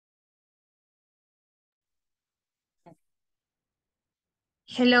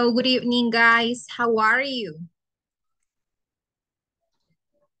Hello, good evening, guys. How are you?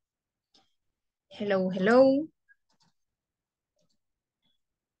 Hello, hello.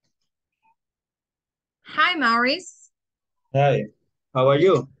 Hi, Maurice. Hi, how are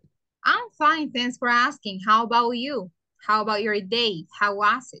you? I'm fine, thanks for asking. How about you? How about your day? How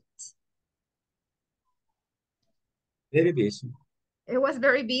was it? Very busy. It was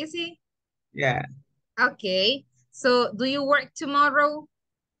very busy? Yeah, Okay. So, do you work tomorrow?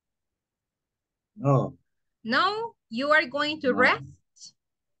 no, No? You are going to no. rest?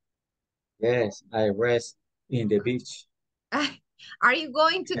 Yes, I rest in the beach. Are you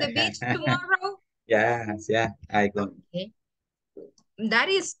going to the beach tomorrow? Yes, yeah, I go. Okay. That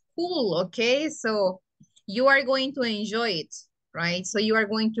is cool, okay? So you are going to enjoy it, right? So you are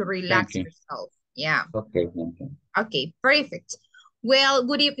going to Thank relax you. yourself. Yeah. Okay, thank you. Okay, perfect. Well,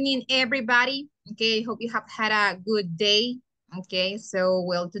 good evening, everybody. Okay, hope you have had a good day. Okay, so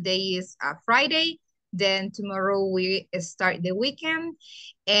well, today is Friday. Then tomorrow we start the weekend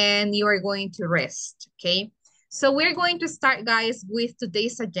and you are going to rest. Okay, so we're going to start, guys, with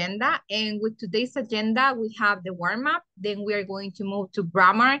today's agenda. And with today's agenda, we have the warm up. Then we are going to move to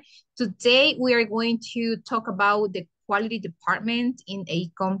grammar. Today, we are going to talk about the quality department in a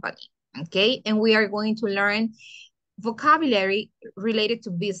company. Okay, and we are going to learn vocabulary related to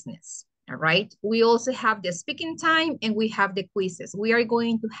business. All right. We also have the speaking time and we have the quizzes. We are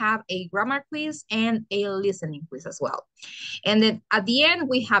going to have a grammar quiz and a listening quiz as well. And then at the end,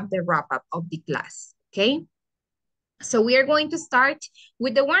 we have the wrap up of the class. Okay. So we are going to start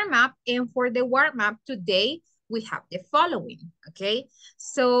with the warm up. And for the warm up today, we have the following. Okay.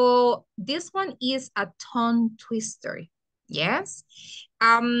 So this one is a tongue twister. Yes.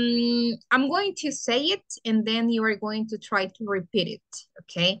 I'm going to say it and then you are going to try to repeat it,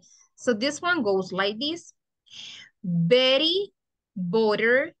 okay? So this one goes like this. Betty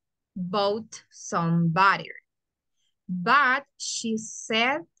butter bought some butter, but she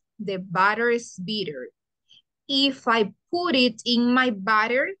said the butter is bitter. If I put it in my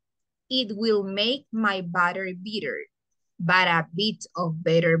butter, it will make my butter bitter, but a bit of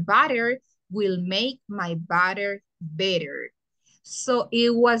better butter will make my butter better. So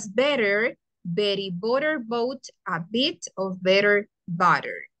it was better. Betty butter bought a bit of better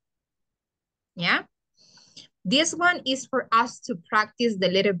butter. Yeah. This one is for us to practice the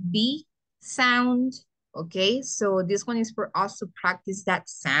letter B sound. Okay. So this one is for us to practice that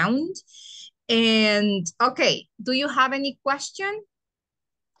sound. And okay, do you have any question?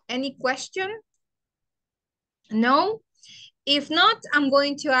 Any question? No? If not, I'm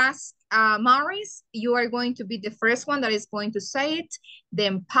going to ask Maurice. You are going to be the first one that is going to say it.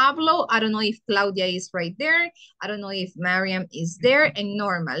 Then Pablo. I don't know if Claudia is right there. I don't know if Mariam is there. And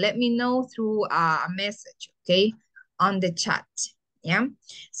Norma. Let me know through a message, okay, on the chat. Yeah.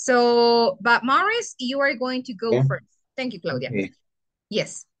 So, but Maurice, you are going to go Yeah, first. Thank you, Claudia. okay.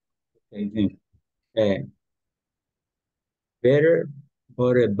 Yes. Okay. Uh, better,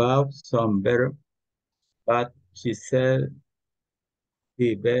 or about some better, but she said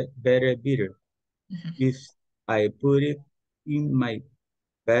better bitter. If I put it in my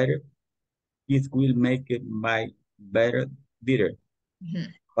better, it will make it my better bitter. Mhm.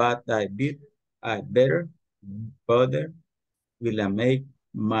 But I better butter will make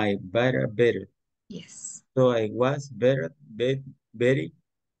my butter better. Yes. So I was very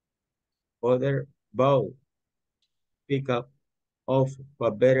other bow pick up of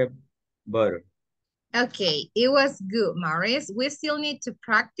a better butter. Okay, it was good, Maurice. We still need to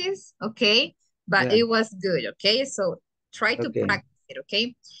practice, okay? But Yeah. it was good, okay? So try to Okay. practice it,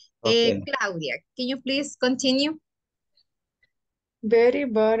 okay? Okay. Claudia, can you please continue? Betty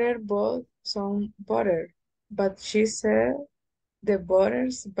butter bought some butter, but she said the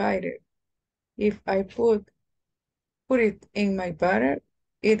butter's bitter. If I put it in my butter,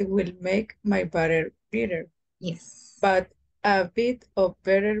 it will make my butter bitter. Yes. But a bit of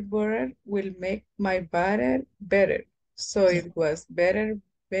better butter will make my butter better. So Yeah. it was better,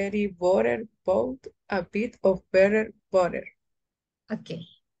 Betty butter bought a bit of better butter. Okay,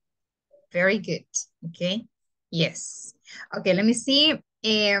 very good, okay? Yes. Okay, let me see.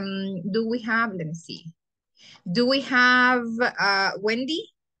 Do we have, let me see. Do we have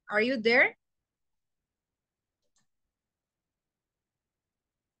Wendy? Are you there?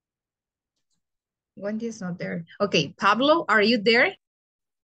 Wendy is not there. Okay, Pablo, are you there?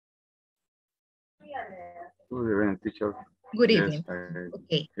 Good evening, teacher. Good Yes, evening. I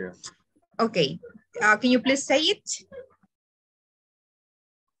Okay. yeah. Okay. Can you please say it?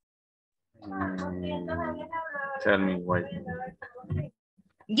 Tell me why.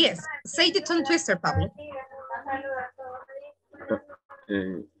 Yes. Say the tongue twister, Pablo.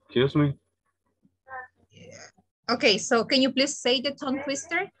 Excuse me. Okay, so can you please say the tongue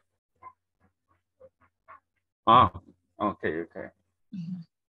twister? Ah, okay.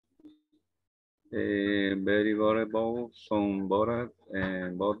 Very valuable, some bored,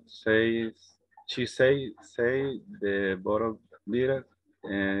 and both says, she say the bored beer,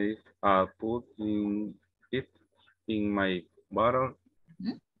 and if I put it in my bottle,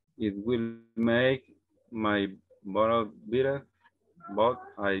 it will make my bottle better, but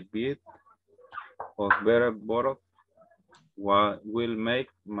I bet of better bottle what will make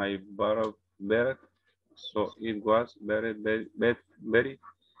my bottle better. So it was very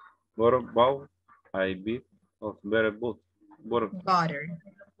bottle bow. I bet of better boot. Butter.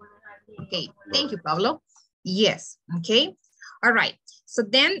 Okay, thank you, Pablo. Yes, okay. All right, so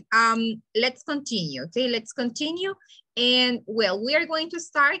then let's continue, okay? Let's continue. And well, we are going to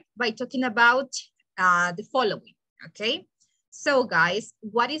start by talking about the following, okay? So guys,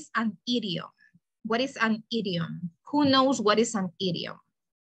 what is an idiom? What is an idiom? Who knows what is an idiom?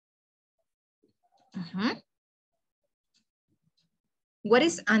 What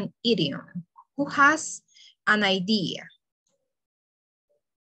is an idiom? Who has an idea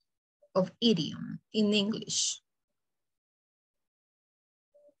of idiom in English?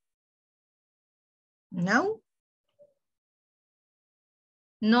 No?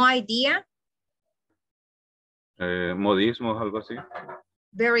 No idea? Modismos, algo así.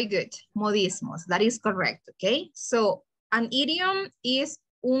 Very good. Modismos. That is correct. Okay. So an idiom is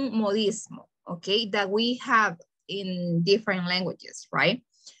un modismo. Okay. That we have in different languages, right?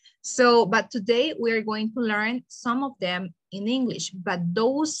 So, but today we are going to learn some of them in English, but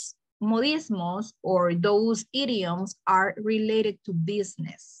those modismos or those idioms are related to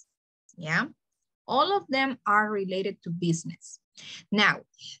business. Yeah. All of them are related to business. Now,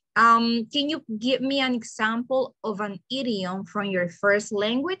 can you give me an example of an idiom from your first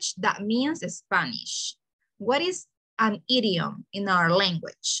language? That means Spanish. What is an idiom in our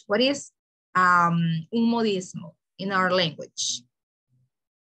language? What is un modismo in our language?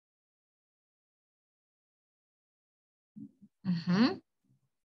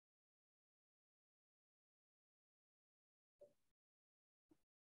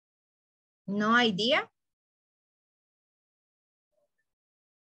 No idea?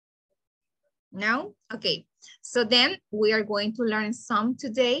 No? Okay. So then we are going to learn some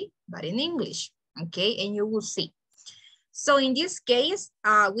today, but in English. Okay, and you will see. So in this case,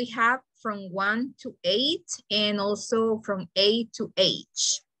 we have from 1 to 8 and also from A to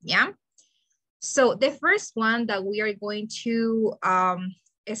H. Yeah. So the first one that we are going to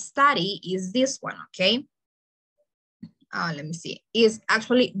study is this one. Okay. Let me see. Is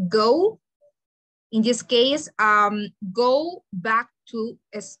actually go. In this case, go back to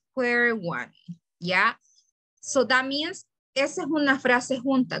square one, yeah? So that means, esa es una frase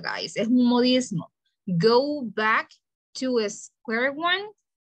junta, guys, es un modismo. Go back to square one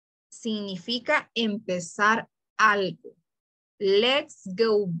significa empezar algo. Let's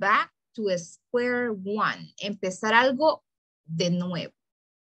go back to square one, empezar algo de nuevo,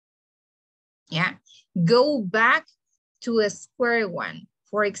 yeah? Go back to square one.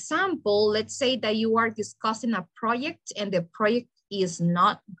 For example, let's say that you are discussing a project and the project is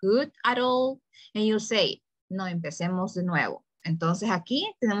not good at all. And you say, no, empecemos de nuevo. Entonces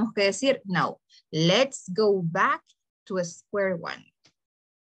aquí tenemos que decir, no, let's go back to square one.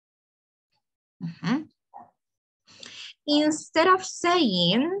 Instead of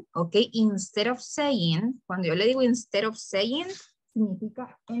saying, okay, instead of saying, cuando yo le digo instead of saying,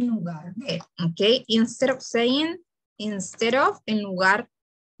 significa en lugar de, okay? Instead of saying, instead of, en lugar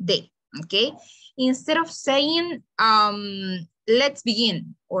de, okay? Instead of saying, let's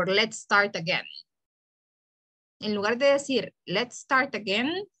begin or let's start again. En lugar de decir, let's start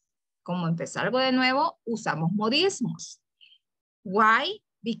again, como empezar algo de nuevo, usamos modismos. Why?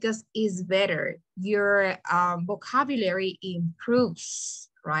 Because it's better. Your vocabulary improves,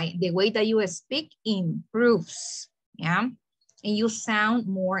 right? The way that you speak improves, yeah? And you sound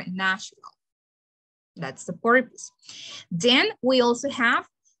more natural. That's the purpose. Then we also have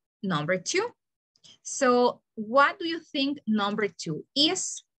number 2. So what do you think number 2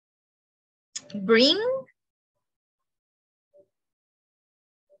 is? Bring.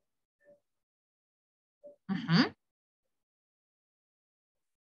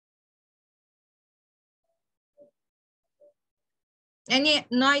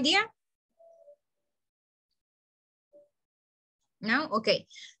 No idea? No? Okay.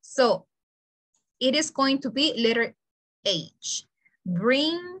 So it is going to be letter H.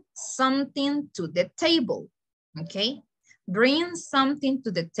 Bring something to the table. Okay. Bring something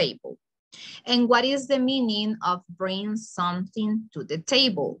to the table. And what is the meaning of bring something to the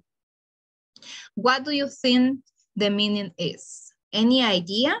table? What do you think the meaning is? Any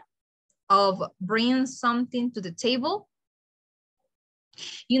idea of bring something to the table?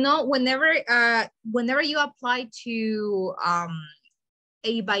 You know, whenever you apply to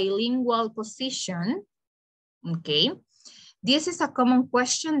a bilingual position, okay, this is a common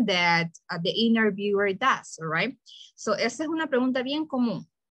question that the interviewer does, all right? So, esa es una pregunta bien común.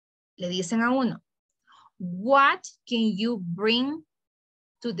 Le dicen a uno, what can you bring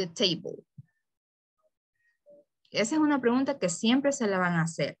to the table? Esa es una pregunta que siempre se la van a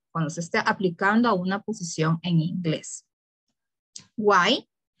hacer cuando se esté aplicando a una posición en inglés. Why?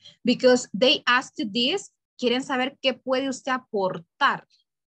 Because they ask you this, quieren saber qué puede usted aportar.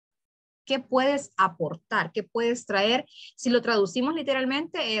 ¿Qué puedes aportar? ¿Qué puedes traer? Si lo traducimos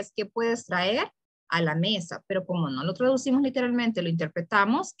literalmente es ¿qué puedes traer a la mesa? Pero como no lo traducimos literalmente, lo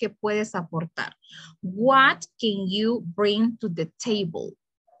interpretamos, ¿qué puedes aportar? What can you bring to the table?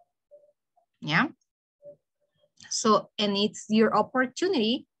 Yeah. So, and it's your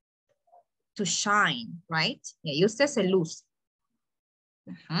opportunity to shine, right? Y usted se luce.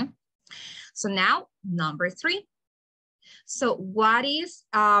 So now, number 3. So what is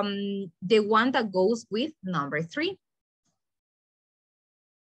the one that goes with number 3?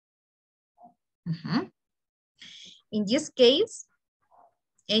 In this case,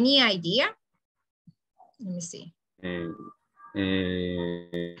 any idea? Let me see.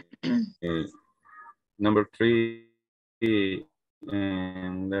 Number 3,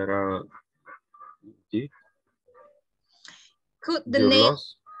 and there are G. Could the Your name?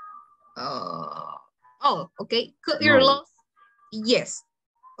 loss? Oh, okay. Could No. your loss? Yes.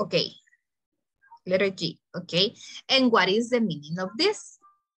 Okay. Letter G. Okay. And what is the meaning of this?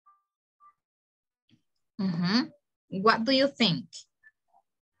 What do you think?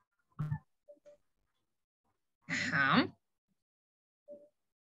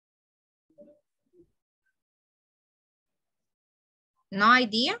 No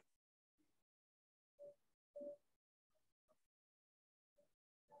idea?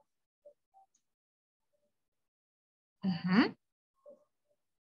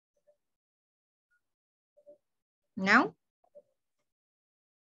 No?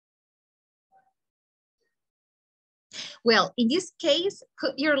 Well, in this case,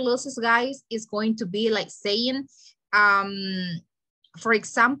 cut your losses, guys, is going to be like saying, for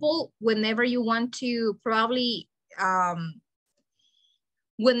example, whenever you want to probably,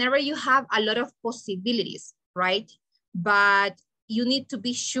 whenever you have a lot of possibilities, right? But you need to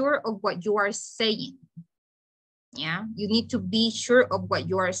be sure of what you are saying. Yeah, you need to be sure of what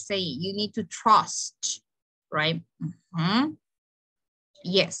you are saying. You need to trust, right?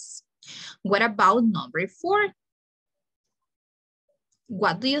 Yes. What about number 4?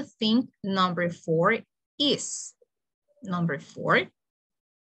 What do you think number 4 is? Number 4.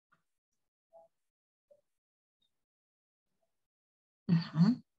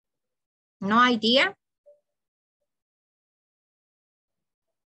 No idea?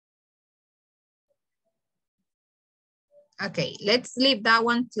 Okay, let's leave that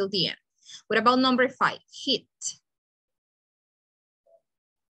one till the end. What about number 5? Hit.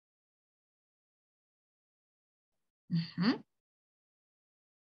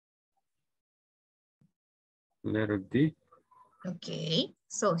 Letter D. Okay,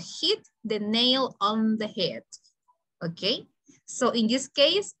 so hit the nail on the head. Okay, so in this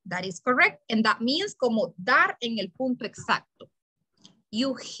case, that is correct. And that means como dar en el punto exacto.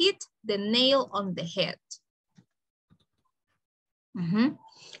 You hit the nail on the head.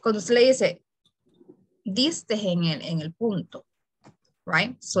 Cuando se le dice, diste en el punto,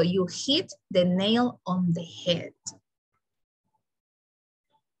 right? So you hit the nail on the head.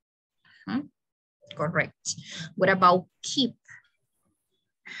 Correct. What about keep?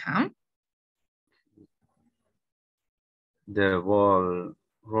 The ball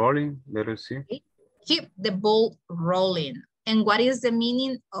rolling, letter C. Okay. Keep the ball rolling. And what is the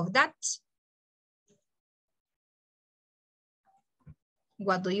meaning of that?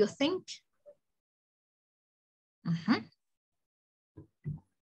 What do you think?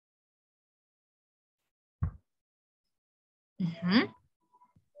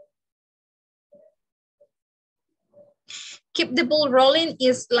 Keep the ball rolling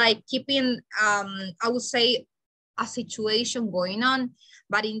is like keeping, I would say, a situation going on.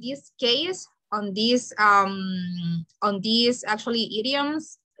 But in this case, on these actually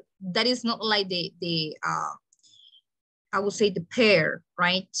idioms, that is not like the I would say the pair,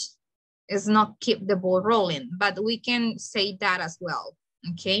 right? It's not keep the ball rolling, but we can say that as well,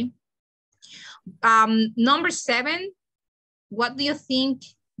 okay? Number 7, what do you think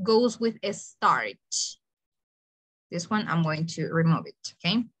goes with a start. This one, I'm going to remove it,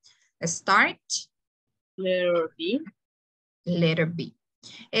 okay? A start. Letter B. Letter B.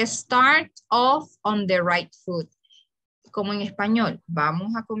 A start off on the right foot. Como en español,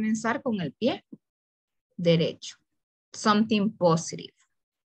 vamos a comenzar con el pie derecho. Something positive.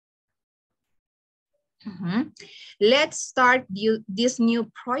 Let's start this new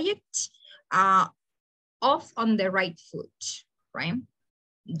project off on the right foot, right?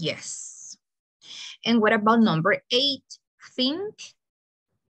 Yes. And what about number 8? Think.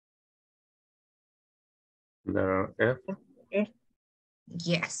 Letter F.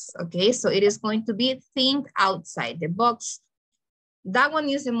 Yes, okay, so it is going to be think outside the box. That one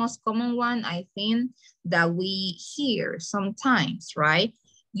is the most common one, I think, that we hear sometimes, right?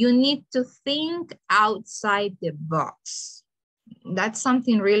 You need to think outside the box. That's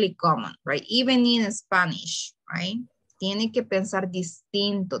something really common, right? Even in Spanish, right? Tiene que pensar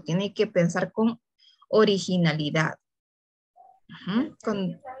distinto, tiene que pensar con originalidad.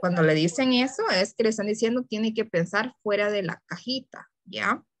 Cuando le dicen eso, es que le están diciendo tiene que pensar fuera de la cajita,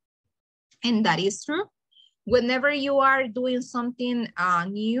 ¿ya? And that is true. Whenever you are doing something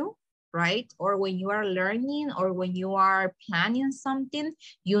new, right? Or when you are learning or when you are planning something,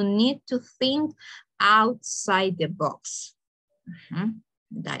 you need to think outside the box.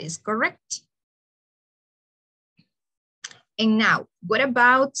 That is correct. And now, what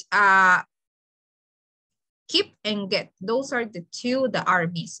about keep and get? Those are the two that are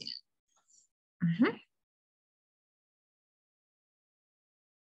missing.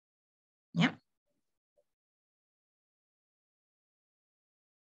 Yeah.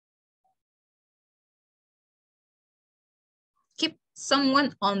 Keep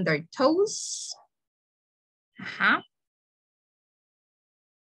someone on their toes.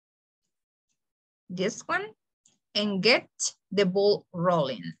 This one. And get the ball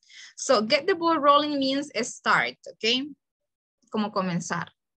rolling. So get the ball rolling means start, okay? Como comenzar.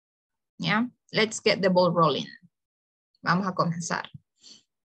 Yeah, let's get the ball rolling. Vamos a comenzar.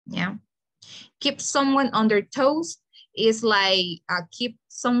 Yeah. Keep someone on their toes is like keep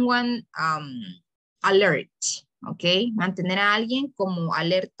someone alert, okay? Mantener a alguien como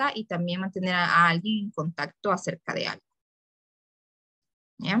alerta y también mantener a alguien en contacto acerca de algo.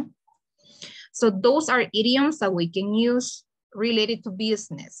 Yeah. So those are idioms that we can use related to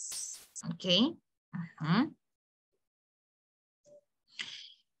business, okay?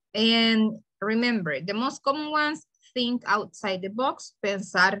 And remember, the most common ones, think outside the box,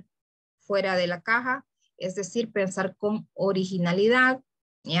 pensar fuera de la caja, es decir, pensar con originalidad,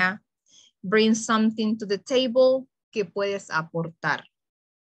 yeah? Bring something to the table que puedes aportar.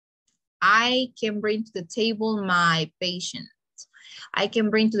 I can bring to the table my patience. I can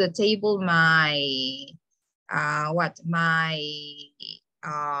bring to the table my,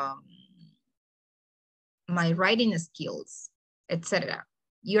 my writing skills, etc.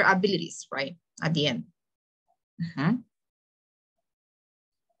 Your abilities, right, at the end.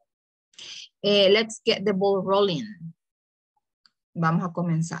 Let's get the ball rolling. Vamos a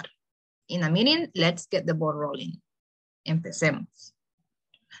comenzar. In a meeting, let's get the ball rolling. Empecemos.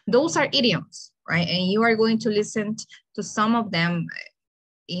 Those are idioms, right? And you are going to listen to some of them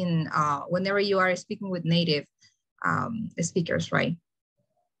in whenever you are speaking with native speakers, right?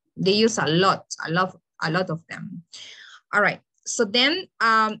 They use a lot of them. All right. So then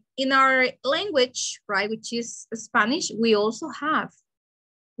in our language, right, which is Spanish, we also have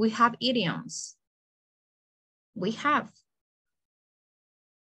idioms. We have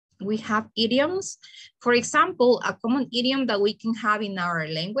idioms. For example, a common idiom that we can have in our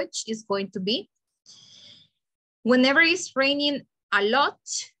language is going to be whenever it's raining a lot,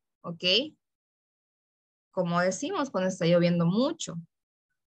 okay? Como decimos cuando está lloviendo mucho.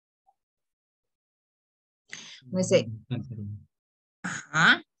 We say,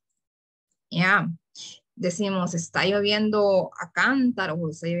 yeah. Decimos está lloviendo a cántaro, o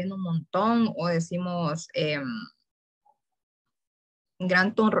está lloviendo un montón, o decimos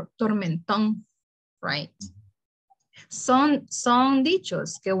gran tormentón, right? Son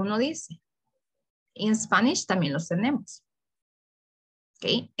dichos que uno dice. In Spanish también los tenemos.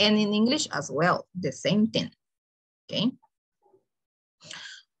 Okay, and in English as well, the same thing. Okay.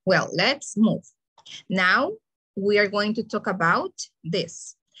 Well, let's move. Now we are going to talk about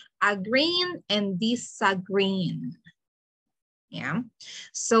this. Agreeing and disagreeing. Yeah.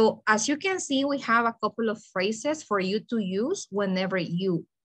 So as you can see, we have a couple of phrases for you to use whenever you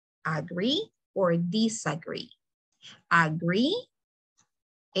agree or disagree. Agree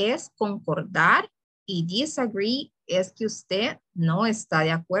es concordar y disagree es que usted no está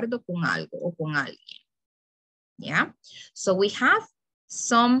de acuerdo con algo o con alguien. Yeah. So we have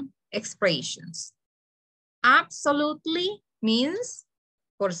some expressions. Absolutely means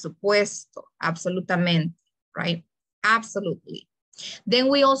por supuesto, absolutamente, right? Absolutely. Then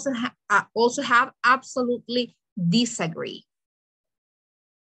we also have absolutely disagree.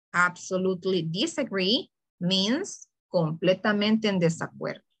 Absolutely disagree means completamente en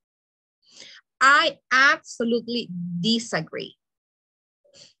desacuerdo. I absolutely disagree.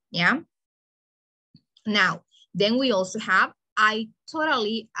 Yeah. Now, then we also have I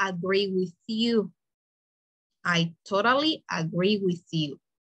totally agree with you. I totally agree with you.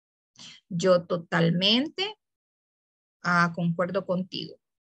 Yo totalmente concuerdo contigo,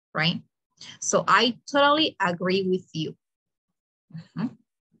 right? So I totally agree with you.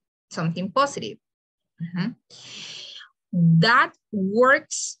 Something positive. That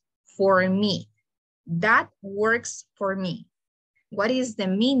works for me. That works for me. What is the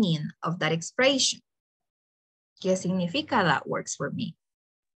meaning of that expression? ¿Qué significa that works for me?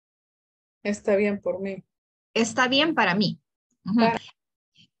 Está bien por mí. Está bien para mí.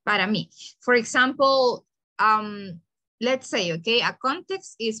 Para mí. For example, let's say, okay, a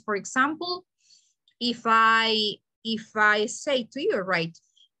context is, for example, if I say to you, right,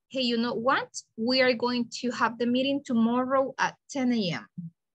 hey, you know what? We are going to have the meeting tomorrow at 10 a.m.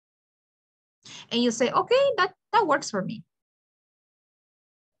 And you say, okay, that works for me.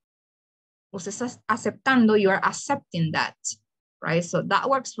 Usted está aceptando, you are accepting that, right? So that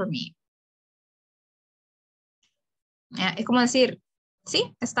works for me. Es como decir,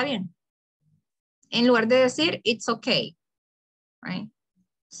 sí, está bien. En lugar de decir, it's okay, right?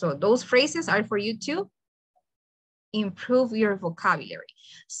 So those phrases are for you to improve your vocabulary.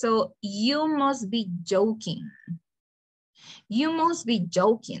 So you must be joking. You must be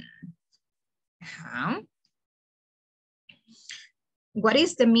joking. What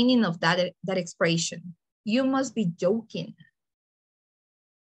is the meaning of that expression? You must be joking.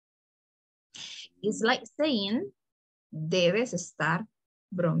 It's like saying, debes estar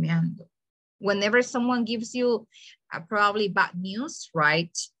bromeando. Whenever someone gives you probably bad news,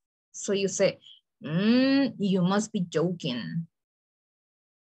 right? So you say, you must be joking.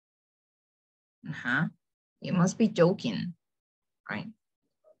 You must be joking, right?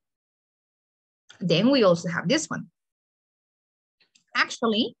 Then we also have this one.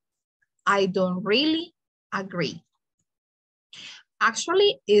 Actually, I don't really agree.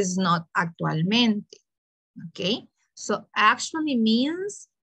 Actually is not actualmente, okay? So actually means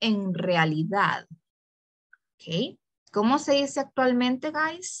en realidad, okay? ¿Cómo se dice actualmente,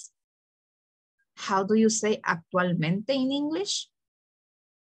 guys? How do you say actualmente in English?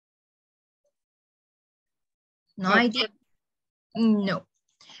 No idea. No.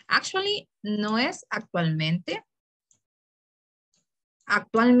 Actually, no es actualmente.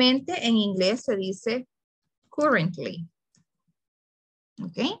 Actualmente en inglés se dice currently.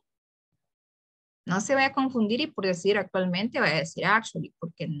 ¿Ok? No se vaya a confundir y por decir actualmente vaya a decir actually,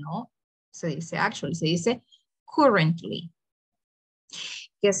 porque no se dice actually, se dice currently.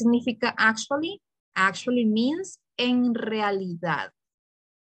 ¿Qué significa actually? Actually means en realidad.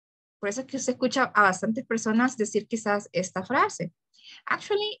 Por eso es que usted escucha a bastantes personas decir quizás esta frase.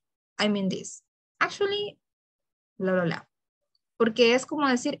 Actually, I mean this. Actually, bla, bla, bla. Porque es como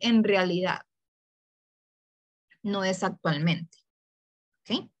decir en realidad. No es actualmente.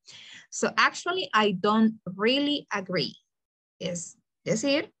 ¿Ok? So actually, I don't really agree. Es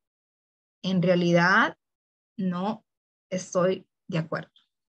decir, en realidad no estoy de acuerdo.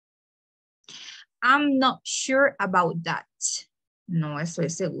 I'm not sure about that. No estoy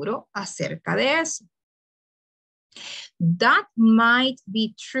seguro acerca de eso. That might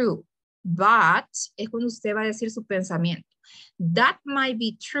be true, but es cuando usted va a decir su pensamiento. That might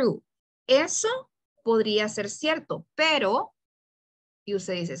be true. Eso podría ser cierto, pero, y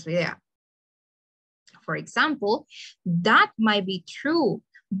usted dice su idea. For example, that might be true,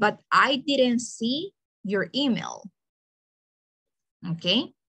 but I didn't see your email.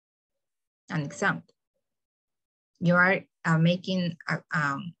 Okay? An example. You are making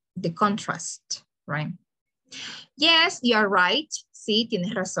the contrast, right? Yes, you are right. Sí,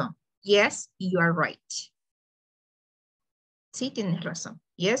 tienes razón. Yes, you are right. Sí, tienes razón.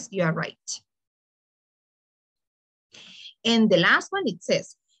 Yes, you are right. And the last one, it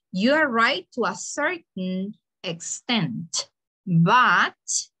says, you are right to a certain extent, but,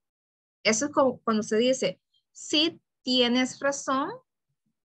 eso es como cuando se dice, sí tienes razón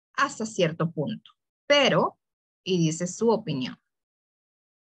hasta cierto punto, pero, y dice su opinión.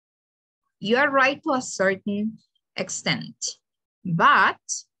 You are right to a certain extent, but,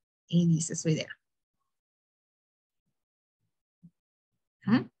 y dice su idea.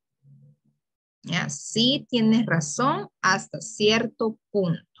 Ya, sí tienes razón hasta cierto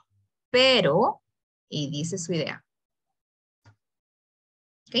punto, pero, y dice su idea.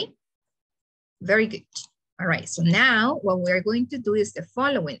 Okay, very good. All right, so now what we're going to do is the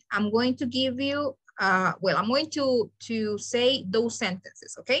following. I'm going to give you, well, I'm going to say those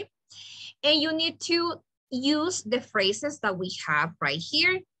sentences, okay? And you need to use the phrases that we have right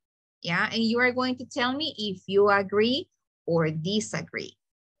here, yeah? And you are going to tell me if you agree or disagree,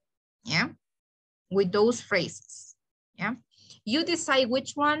 yeah? With those phrases, yeah? You decide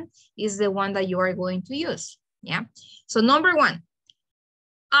which one is the one that you are going to use, yeah? So number one,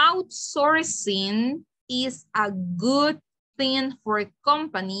 outsourcing is a good thing for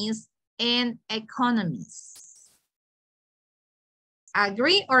companies and economies.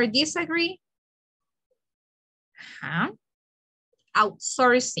 Agree or disagree?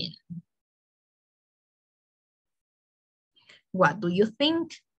 Outsourcing. What do you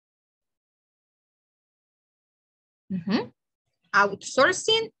think?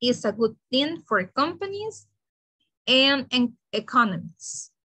 Outsourcing is a good thing for companies and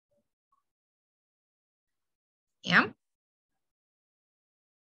economies. Yeah.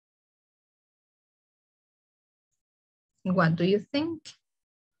 What do you think?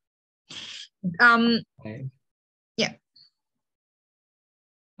 Yeah.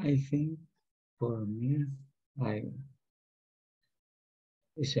 I think for me, I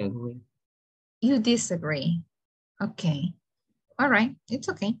disagree. You disagree. Okay. All right. It's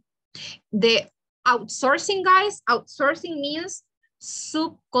okay. The outsourcing, guys, outsourcing means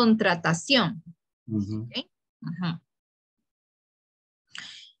subcontratación. Okay.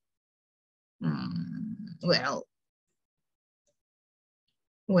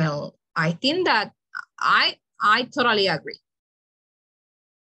 Well, I think that I totally agree.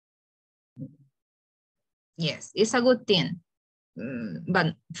 Yes, it's a good thing.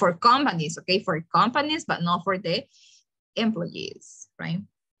 But for companies, okay, for companies, but not for the employees, right?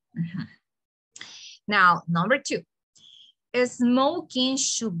 Now, number two, smoking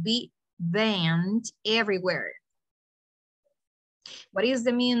should be banned everywhere. What is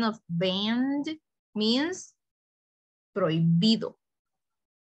the meaning of banned? Means prohibido.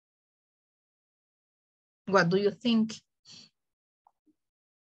 What do you think?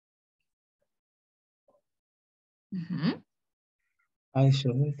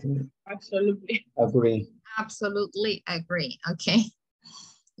 Absolutely agree. Absolutely agree. Okay.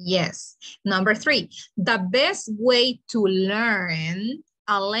 Yes. Number three, the best way to learn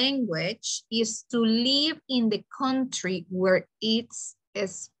a language is to live in the country where it's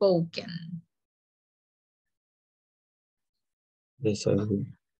spoken.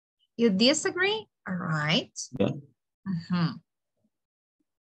 Disagree. You disagree? All right. Yeah.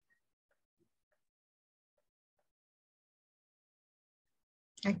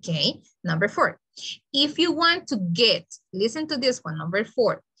 Okay, number four. If you want to get, listen to this one, number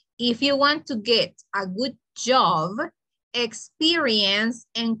four. If you want to get a good job, experience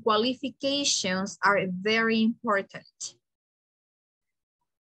and qualifications are very important.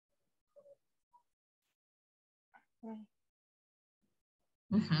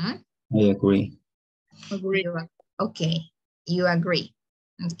 I agree. Okay, you agree.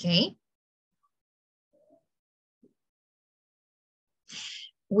 Okay.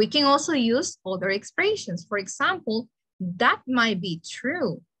 We can also use other expressions. For example, that might be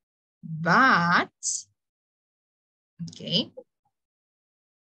true, but, okay,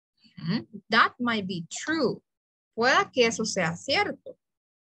 that might be true. Pueda que eso sea cierto.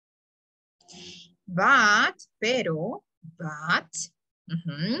 But, pero, but,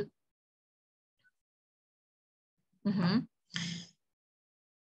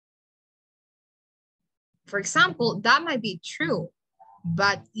 For example, that might be true,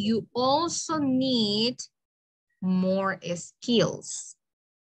 but you also need more skills,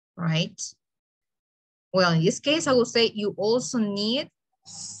 right? Well, in this case, I would say you also need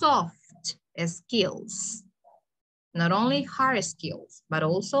soft skills. Not only hard skills, but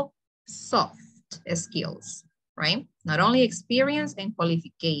also soft skills, right? Not only experience and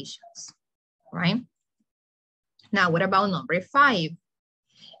qualifications, right? Now, what about number five?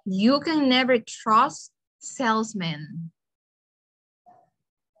 You can never trust salesmen.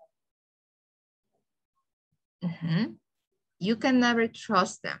 You can never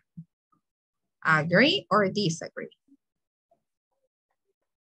trust them. Agree or disagree?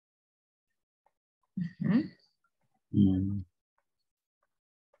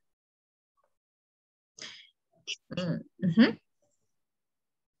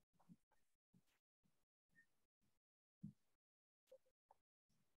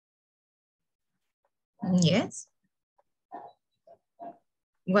 Yes.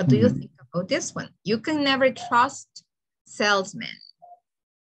 What do you think about this one? You can never trust salesmen.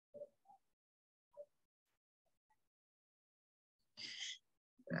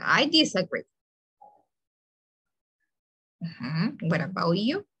 I disagree. What about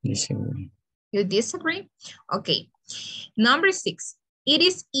you? Disagree. You disagree? Okay. Number 6. It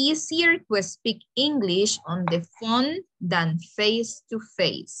is easier to speak English on the phone than face to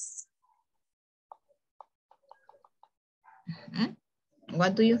face.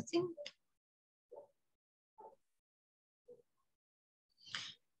 What do you think?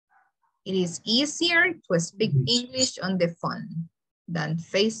 It is easier to speak English on the phone than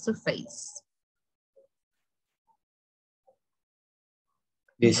face to face.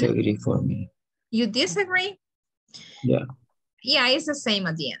 Disagree for me. You disagree? Yeah. Yeah, it's the same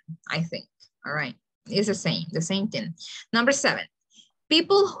at the end, I think. All right. It's the same thing. Number 7.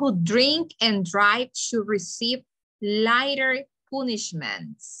 People who drink and drive should receive lighter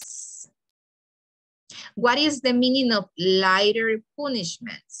punishments. What is the meaning of lighter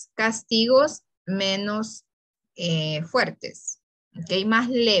punishments? Castigos menos fuertes. Okay, más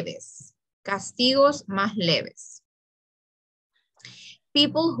leves. Castigos más leves.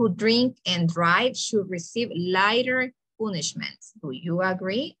 People who drink and drive should receive lighter punishments. Do you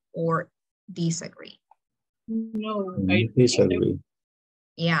agree or disagree? No, I disagree.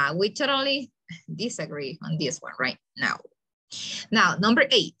 Yeah, we totally disagree on this one right now. Now, number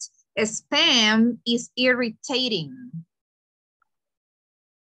 8. Spam is irritating.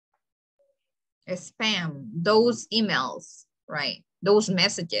 Spam, those emails, right? Those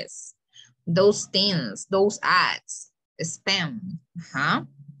messages, those things, those ads, spam.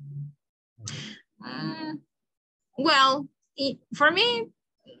 Well, for me,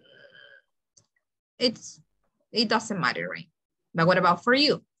 it doesn't matter, right? But what about for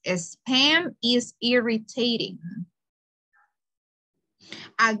you? Spam is irritating.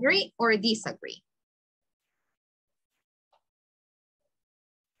 Agree or disagree?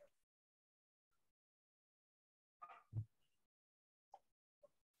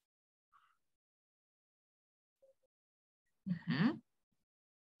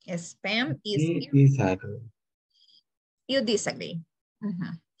 Spam is Disagree. You disagree.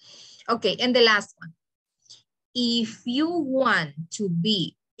 Okay, and the last one. If you want to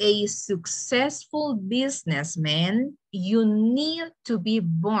be a successful businessman, you need to be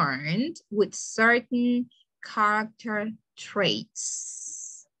born with certain character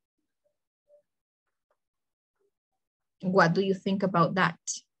traits. What do you think about that?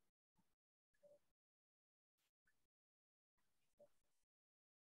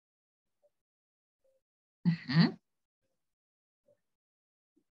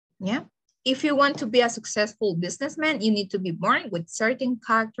 Yeah. If you want to be a successful businessman, you need to be born with certain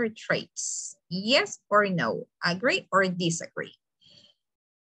character traits. Yes or no? Agree or disagree?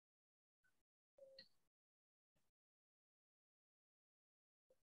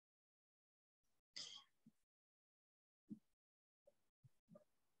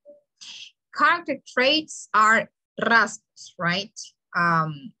 Character traits are rasgos, right?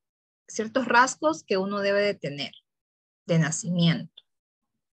 Ciertos rasgos que uno debe de tener de nacimiento.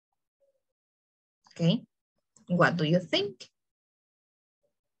 Okay, what do you think?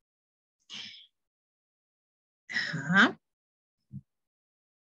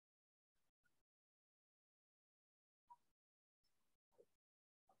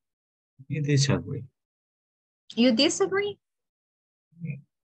 You disagree. You disagree?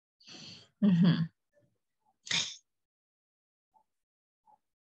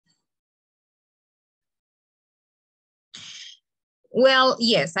 Well,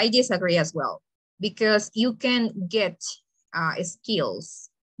 yes, I disagree as well, because you can get skills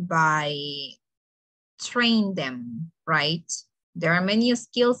by train them, right? There are many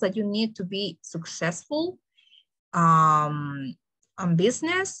skills that you need to be successful on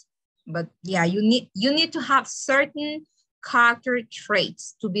business, but yeah, you need to have certain character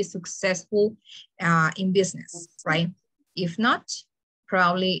traits to be successful in business, right? If not,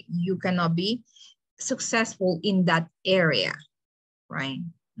 probably you cannot be successful in that area, right?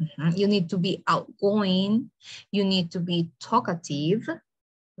 You need to be outgoing, you need to be talkative,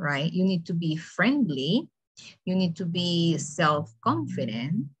 right? You need to be friendly, you need to be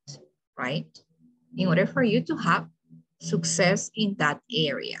self-confident, right? In order for you to have success in that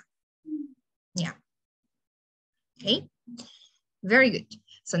area. Yeah. Okay, very good.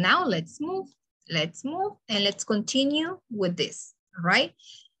 So now let's move and let's continue with this, all right?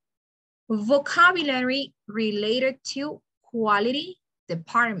 Vocabulary related to quality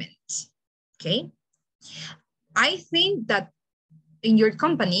department, okay? I think that in your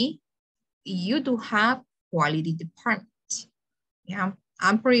company, you do have quality department, yeah?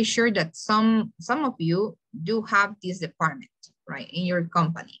 I'm pretty sure that some of you do have this department, right, in your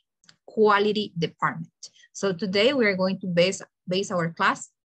company, quality department. So today we are going to base our class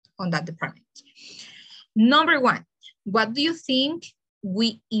on that department. Number one, what do you think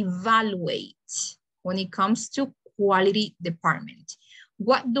we evaluate when it comes to quality department?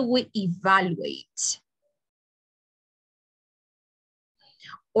 What do we evaluate?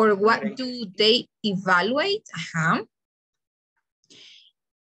 Or what do they evaluate?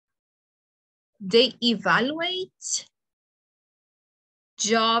 They evaluate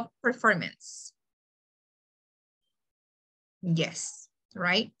job performance. Yes,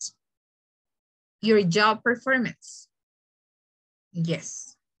 right? Your job performance.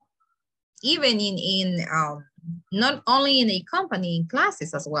 Yes. Even in not only in a company, in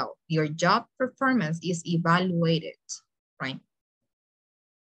classes as well, your job performance is evaluated, right?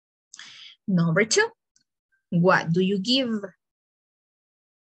 Number two, what do you give?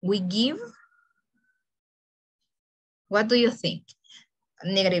 We give, what do you think?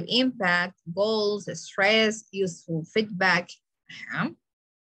 Negative impact, goals, stress, useful feedback.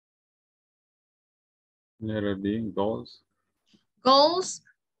 Letter B, goals. Goals,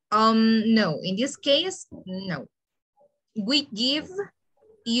 no, in this case, no. We give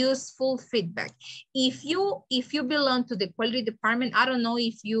useful feedback. If you belong to the quality department, I don't know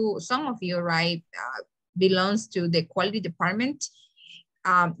if some of you, right, belongs to the quality department,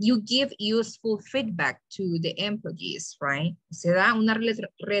 you give useful feedback to the employees, right? Se da una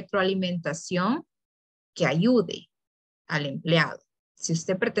retroalimentación que ayude al empleado. Si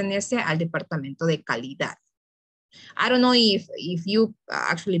usted pertenece al departamento de calidad. I don't know if you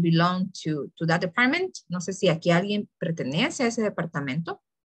actually belong to that department. No sé si aquí alguien pertenece a ese departamento.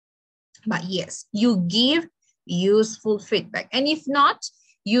 But yes, you give useful feedback. And if not,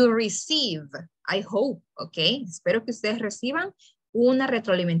 you receive, I hope, okay? Espero que ustedes reciban una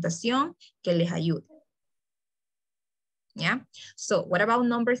retroalimentación que les ayude. Yeah? So what about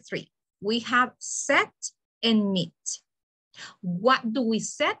number three? We have set and meet. What do we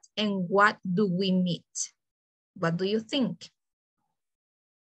set and what do we meet? What do you think?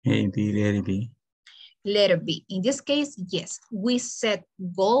 A-B, letter B. Letter B. In this case, yes, we set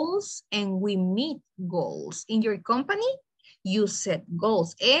goals and we meet goals. In your company, you set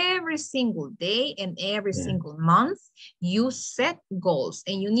goals every single day and every single month. You set goals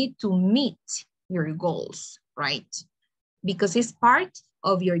and you need to meet your goals, right? Because it's part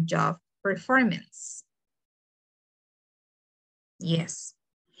of your job performance. Yes.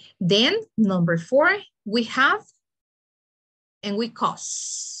 Then number four, we have and we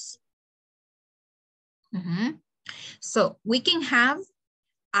cost. So we can have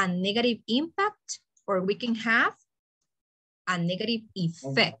a negative impact or we can have a negative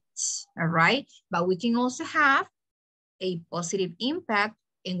effect, all right? But we can also have a positive impact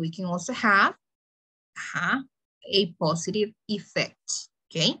and we can also have a positive effect,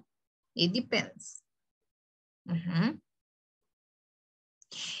 okay? It depends.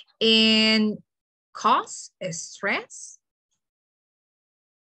 And cause stress,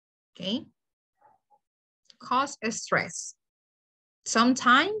 okay? Cause stress.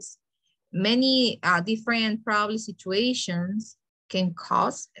 Sometimes many different probably situations can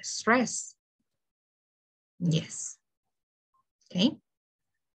cause stress. Yes. Okay.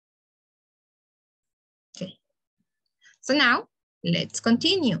 Okay. So now let's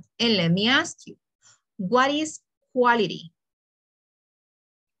continue. And let me ask you, what is quality?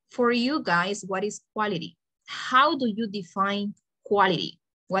 For you guys, what is quality? How do you define quality?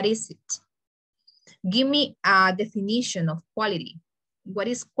 What is it? Give me a definition of quality. What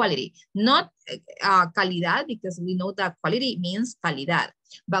is quality? Not calidad, because we know that quality means calidad.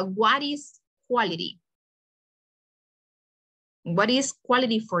 But what is quality? What is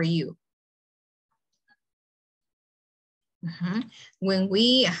quality for you? When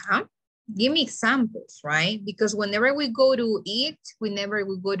we, give me examples, right? Because whenever we go to eat, whenever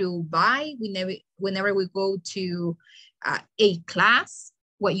we go to buy, whenever we go to a class,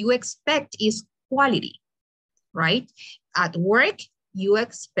 what you expect is quality, right? At work, you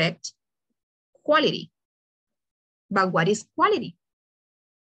expect quality. But what is quality?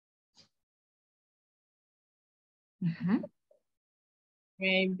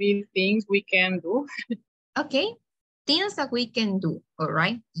 Maybe things we can do. Okay, things that we can do, all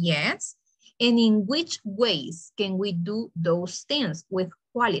right? Yes. And in which ways can we do those things with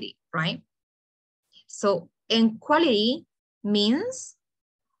quality, right? So, and quality means,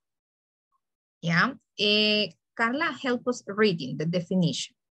 yeah, Carla, help us reading the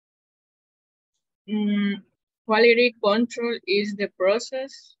definition. Quality control is the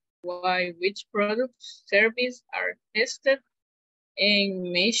process by which products, services are tested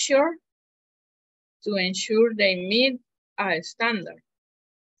and measure to ensure they meet a standard.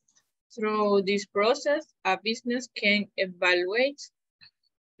 Through this process, a business can evaluate,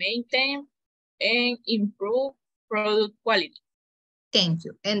 maintain, and improve product quality. Thank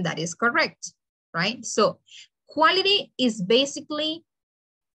you. And that is correct, right? So quality is basically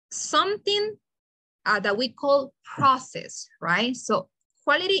something that we call process, right? So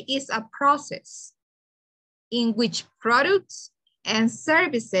quality is a process in which products and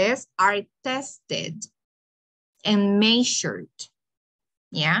services are tested and measured,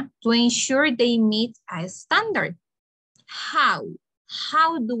 yeah, to ensure they meet a standard. How?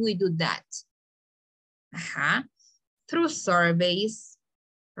 How do we do that? Through surveys,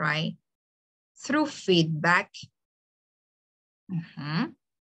 right? Through feedback.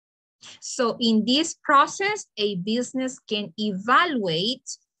 So in this process, a business can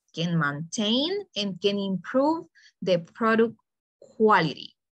evaluate, can maintain, and can improve the product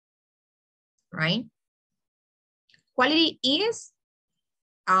quality, right? Quality is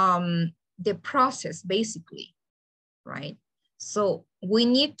the process, basically, right? So we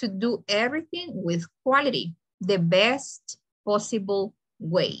need to do everything with quality, the best possible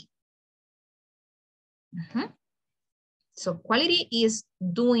way. So quality is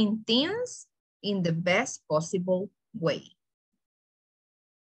doing things in the best possible way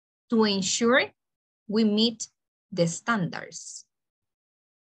to ensure we meet the standards.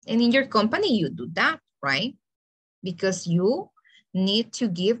 And in your company, you do that, right? Because you need to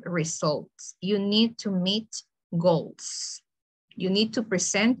give results. You need to meet goals. You need to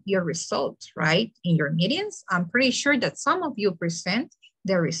present your results, right? In your meetings, I'm pretty sure that some of you present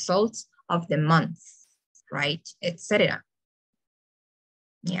the results of the month, right? Etc.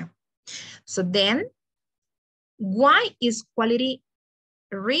 Yeah. So then, why is quality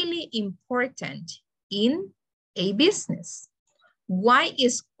really important in a business? Why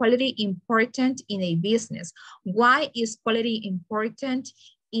is quality important in a business? Why is quality important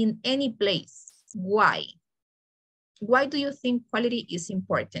in any place? Why? Why do you think quality is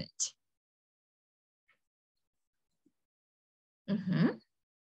important?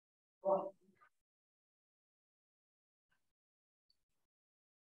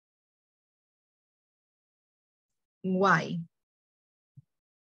 Why?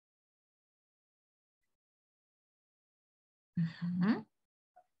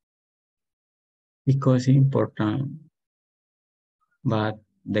 Because it's important, but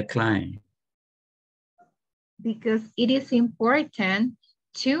the client. Because it is important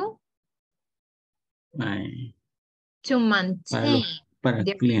to maintain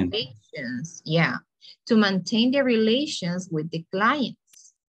the relations. Yeah, to maintain the relations with the clients.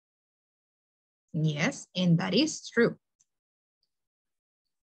 Yes, and that is true.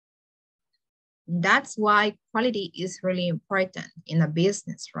 That's why quality is really important in a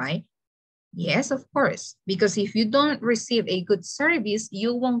business, right? Yes, of course, because if you don't receive a good service,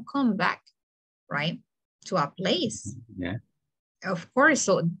 you won't come back, right, to a place. Yeah. Of course,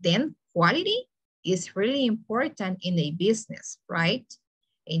 so then quality is really important in a business, right?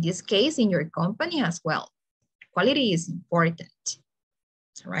 In this case, in your company as well. Quality is important,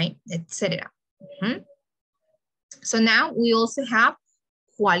 right, etc. So now we also have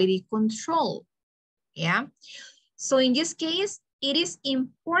quality control, yeah? So in this case, it is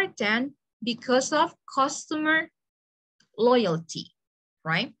important because of customer loyalty,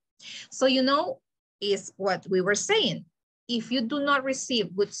 right? So you know, is what we were saying. If you do not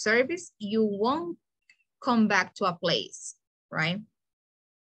receive good service, you won't come back to a place, right?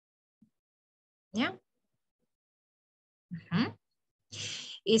 Yeah.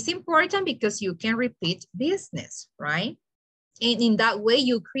 It's important because you can repeat business, right? And in that way,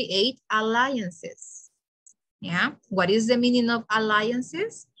 you create alliances. Yeah. What is the meaning of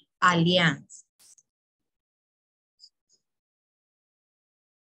alliances? Alliance.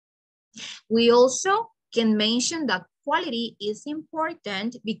 We also can mention that quality is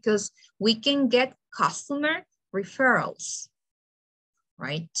important because we can get customer referrals,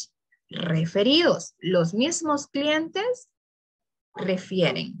 right? Referidos. Los mismos clientes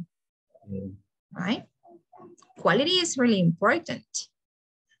refieren, right? Quality is really important.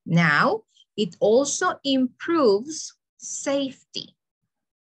 Now, it also improves safety.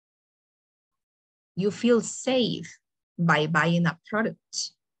 You feel safe by buying a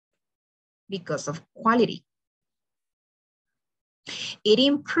product because of quality. It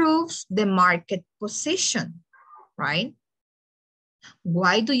improves the market position, right?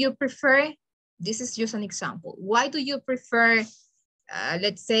 Why do you prefer, this is just an example. Why do you prefer,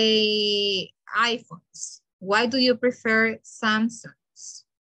 let's say, iPhones? Why do you prefer Samsungs?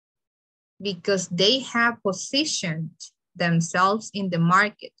 Because they have positioned themselves in the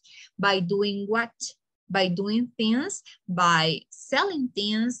market. By doing what? By doing things, by selling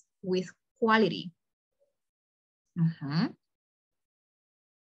things with quality.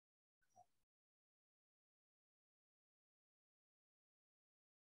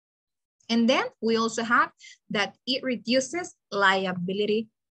 And then we also have that it reduces liability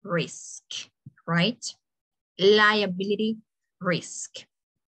risk, right? Liability risk.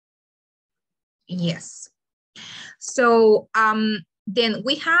 Yes. So then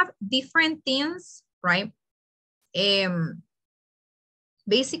we have different things, right?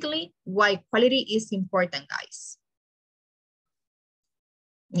 Basically, why quality is important, guys.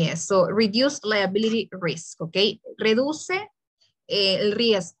 Yes, so reduce liability risk, okay? Reduce el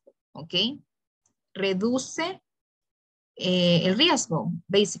riesgo, okay? Reduce el riesgo,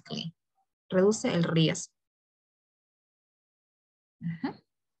 basically. Reduce el riesgo.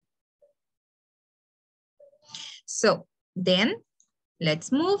 So then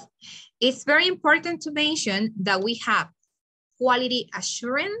let's move. It's very important to mention that we have quality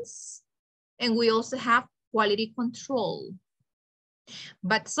assurance and we also have quality control.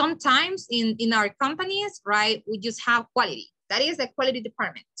 But sometimes in our companies, right, we just have quality. That is the quality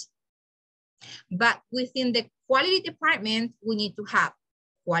department. But within the quality department, we need to have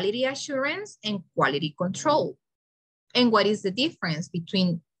quality assurance and quality control. And what is the difference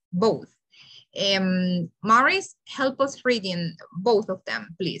between both? Maurice, help us reading both of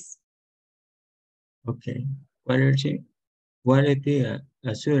them, please. Okay. Quality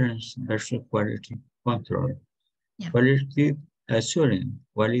assurance versus quality control. Yeah. Quality assurance,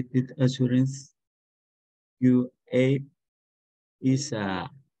 QA is a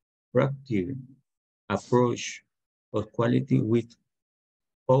proactive approach of quality which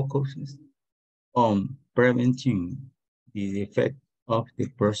focuses on preventing the defect of the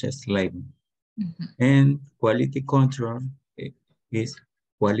process label. And quality control is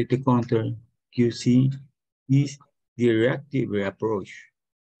quality control, QC, is the reactive approach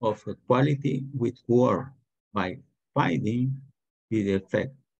of quality which works by finding the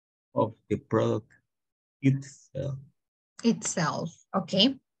defect of the product itself.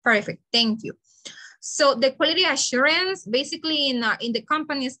 Okay, perfect. Thank you. So the quality assurance, basically in the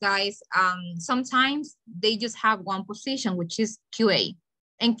companies, guys, sometimes they just have one position, which is QA.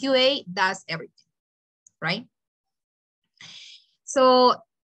 And QA does everything, right? So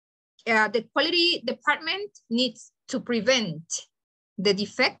the quality department needs to prevent the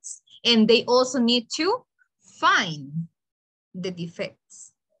defects, and they also need to find the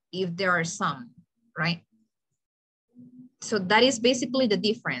defects if there are some, right? So that is basically the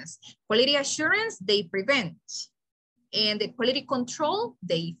difference. Quality assurance, they prevent. And the quality control,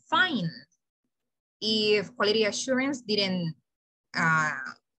 they find. If quality assurance didn't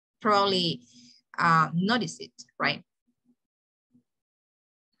probably notice it, right?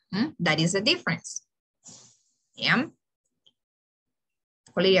 That is the difference. Yeah.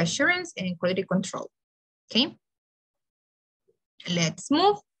 Quality assurance and quality control. Okay. Let's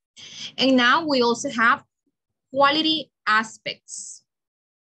move. And now we also have quality aspects.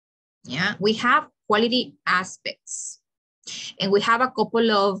 Yeah, we have quality aspects. And we have a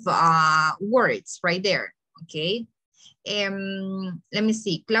couple of words right there. Okay. Let me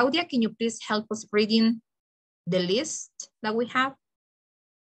see. Claudia, can you please help us reading the list that we have?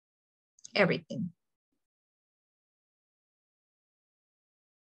 Everything.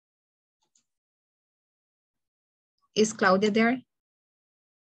 Is Claudia there?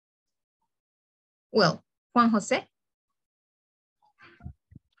 Well, Juan Jose.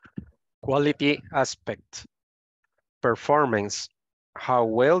 Quality aspect. Performance. How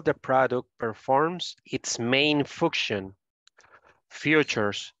well the product performs its main function.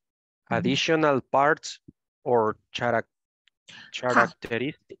 Features. Additional parts or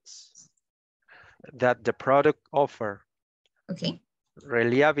characteristics that the product offers. Okay.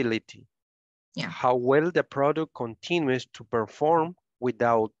 Reliability. Yeah. How well the product continues to perform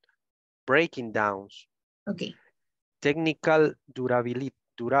without breaking down. Okay. Technical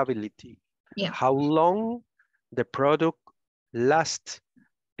durability. Yeah. How long the product lasts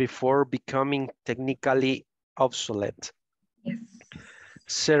before becoming technically obsolete. Yes.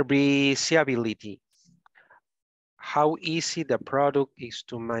 Serviceability. How easy the product is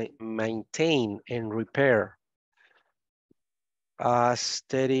to maintain and repair.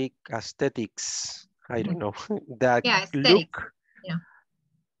 Aesthetics. I don't know. The look. Yeah.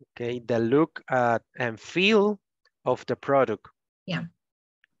 Okay, the look and feel of the product. Yeah.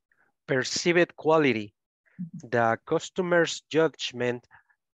 Perceived quality. The customer's judgment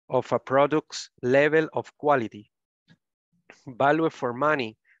of a product's level of quality. Value for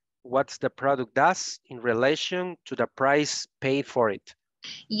money. what the product does in relation to the price paid for it.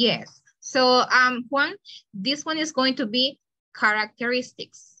 Yes. So Juan, this one is going to be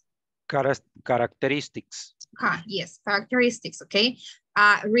characteristics. Characteristics. Yes, characteristics, okay.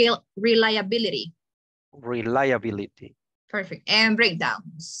 Reliability. Reliability. Perfect. And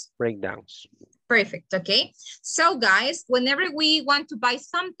breakdowns. Breakdowns. Perfect, okay. So guys, whenever we want to buy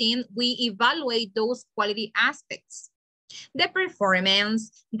something, we evaluate those quality aspects. The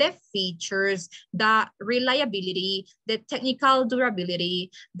performance, the features, the reliability, the technical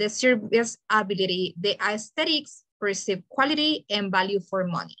durability, the serviceability, the aesthetics, perceived quality, and value for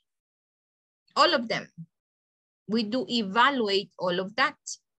money. All of them. We do evaluate all of that.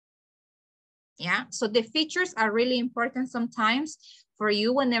 Yeah, so the features are really important sometimes for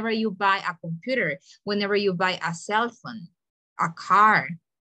you whenever you buy a computer, whenever you buy a cell phone, a car,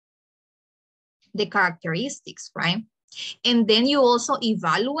 the characteristics, right? And then you also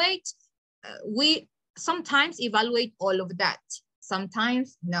evaluate, we sometimes evaluate all of that.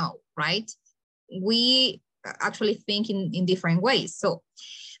 Sometimes no, right? We actually think in different ways. So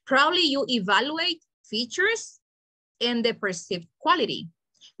probably you evaluate features and the perceived quality.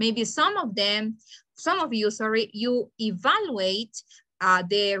 Maybe some of you, you evaluate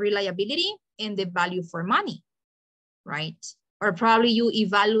the reliability and the value for money, right? Or probably you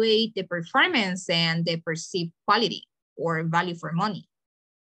evaluate the performance and the perceived quality or value for money.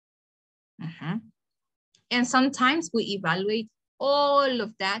 And sometimes we evaluate all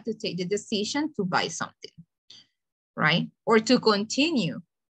of that to take the decision to buy something, right? Or to continue,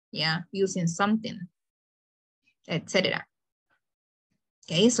 yeah, using something, etc.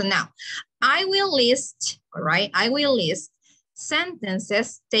 Okay, so now I will list, all right, I will list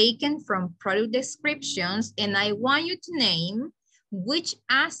sentences taken from product descriptions, and I want you to name which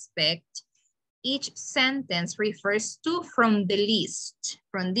aspect each sentence refers to from the list,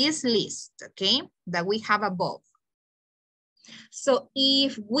 from this list, okay, that we have above. So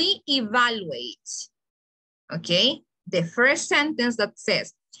if we evaluate, okay, the first sentence that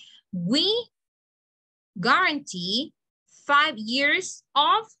says, we guarantee 5 years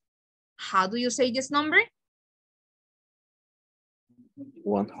of, how do you say this number?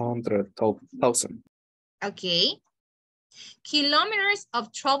 100,000. Okay. Kilometers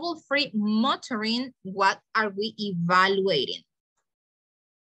of trouble-free motoring, what are we evaluating?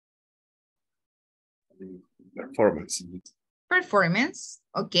 Performance. Performance.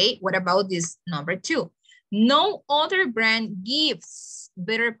 Okay, what about this number 2? No other brand gives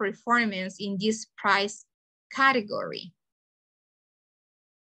better performance in this price category.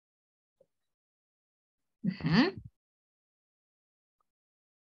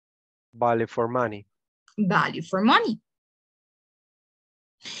 Value for money. Value for money.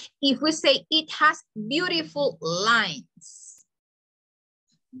 If we say it has beautiful lines.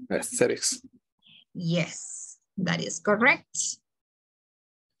 Aesthetics. Yes, that is correct.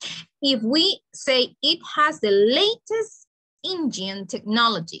 If we say it has the latest engine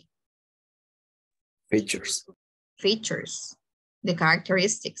technology. Features. Features, the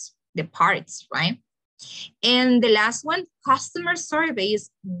characteristics, the parts, right? And the last one, customer surveys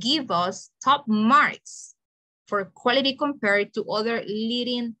give us top marks for quality compared to other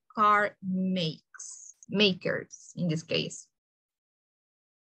leading car makers in this case.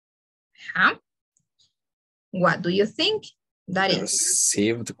 What do you think that is?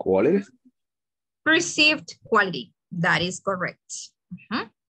 Perceived quality. Perceived quality, that is correct.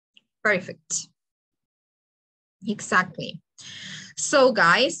 Perfect. Exactly. So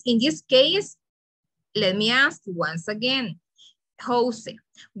guys, in this case, let me ask once again, Jose,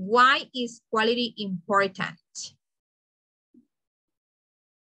 why is quality important?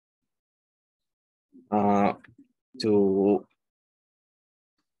 To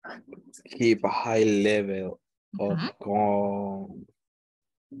keep a high level of how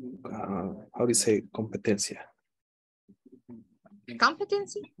do you say competencia?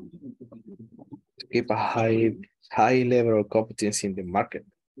 Competency? To keep a high level of competency in the market.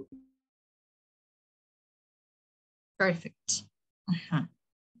 Perfect.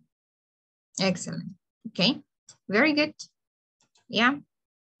 Excellent. Okay, very good. Yeah,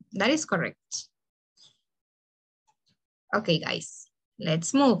 that is correct. Okay, guys,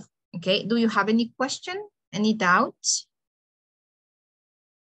 let's move. Okay, do you have any question? Any doubts?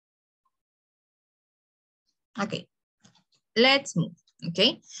 Okay, let's move.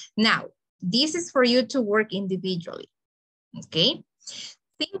 Okay, now this is for you to work individually. Okay,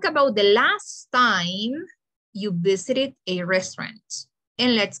 think about the last time you visited a restaurant,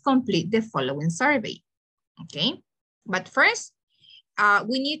 and let's complete the following survey. Okay, but first,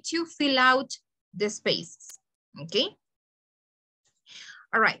 we need to fill out the spaces. Okay.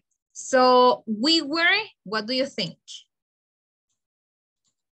 All right, So we were, what do you think?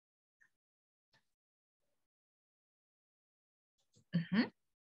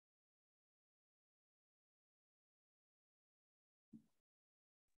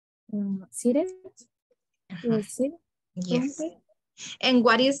 Seated? Was seated? Yes. Promptly? And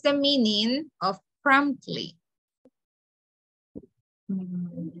what is the meaning of promptly?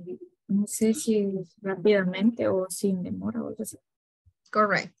 No sé si rápidamente o sin demora o algo así.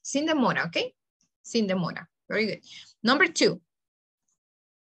 Correct. Sin demora, okay? Sin demora. Very good. Number 2.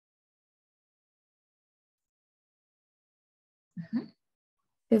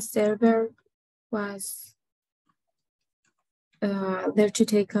 The server was there to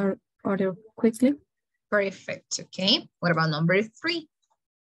take our order quickly. Perfect, okay. What about number 3?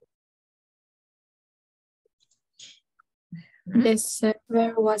 The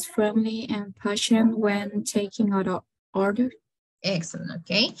server was friendly and patient when taking out order. Excellent,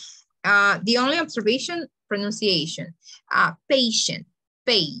 okay. The only observation, pronunciation. Patient,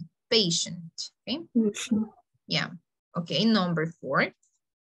 patient, okay. Yeah, okay, number 4.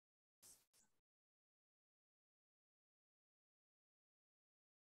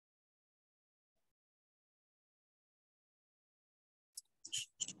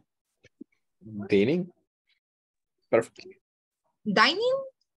 Dining? Perfect. Dining?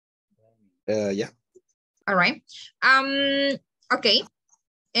 Yeah. All right. Okay.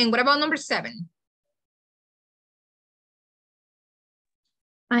 And what about number 7?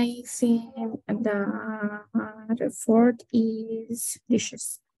 I think the fourth is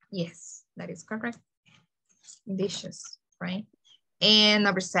dishes. Yes, that is correct. Dishes, right? And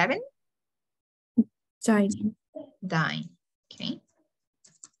number 7? Dining. Dine, okay.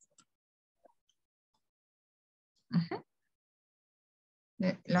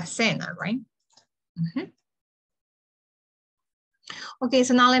 La cena, right? Okay,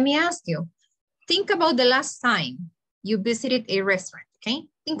 so now let me ask you. Think about the last time you visited a restaurant, okay?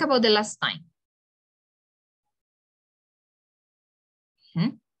 Think about the last time.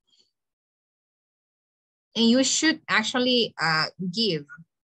 And you should actually give,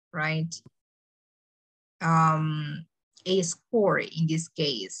 right? A score in this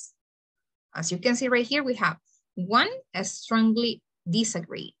case. As you can see right here, we have 1, strongly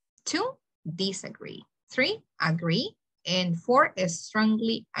disagree, 2, disagree, 3, agree, and 4,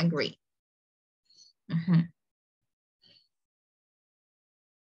 strongly agree.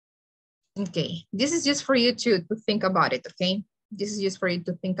 Okay, this is just for you to think about it, okay? This is just for you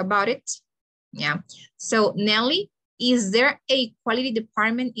to think about it. Yeah. So Nelly, is there a quality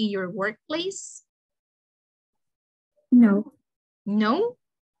department in your workplace? No. No?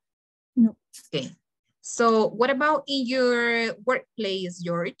 No. Okay. So what about in your workplace,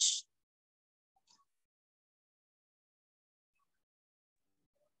 George?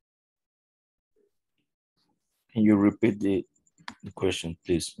 Can you repeat the question,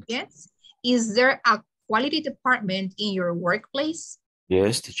 please? Yes. Is there a quality department in your workplace?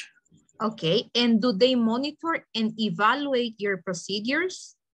 Yes, teacher. Okay. And do they monitor and evaluate your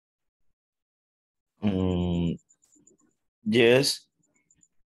procedures? Yes.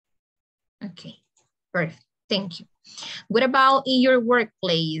 Okay. Perfect. Thank you. What about in your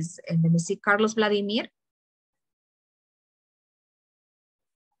workplace? And let me see, Carlos Vladimir.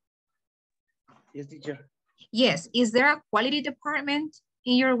 Yes, teacher. Yes. Is there a quality department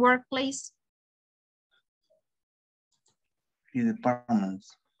in your workplace? The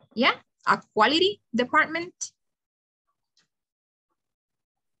departments. Yeah, a quality department.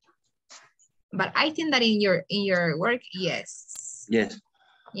 But I think that in your work, yes. Yes.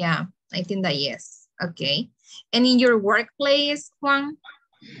 Yeah, I think that yes. Okay. And in your workplace, Juan?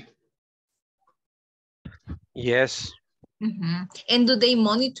 Yes. And do they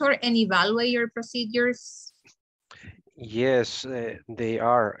monitor and evaluate your procedures? Yes, they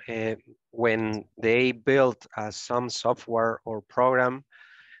are. When they build some software or program,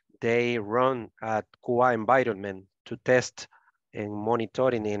 they run a QA environment to test and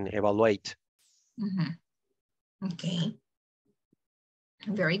monitoring and evaluate. Okay.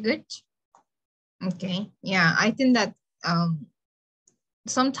 Very good. Okay. Yeah, I think that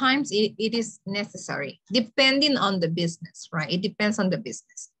sometimes it is necessary, depending on the business, right? It depends on the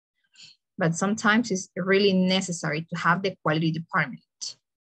business. But sometimes it's really necessary to have the quality department.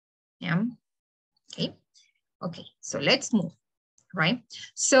 Yeah. Okay. Okay. So let's move, right?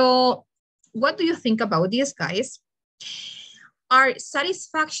 So what do you think about this, guys? Are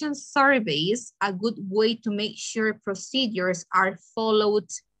satisfaction surveys a good way to make sure procedures are followed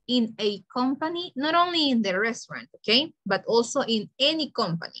in a company, not only in the restaurant, okay, but also in any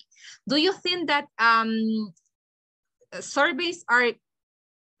company? Do you think that surveys are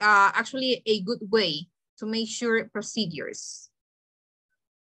actually a good way to make sure procedures.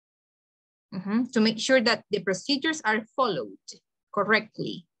 To make sure that the procedures are followed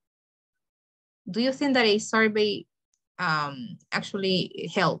correctly. Do you think that a survey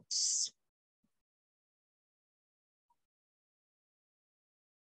actually helps?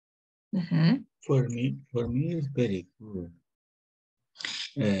 For me, it's very good.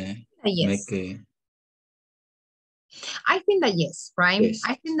 Yes. I think that yes, right? Yes.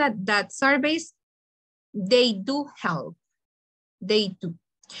 I think that surveys, they do help. They do.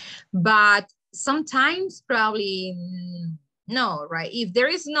 But sometimes probably no, right? If there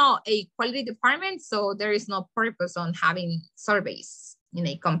is not a quality department, so there is no purpose on having surveys in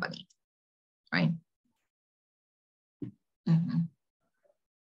a company, right?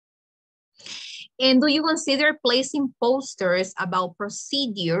 And do you consider placing posters about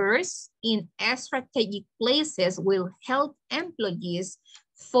procedures in strategic places will help employees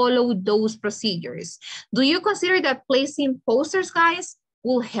follow those procedures? Do you consider that placing posters, guys,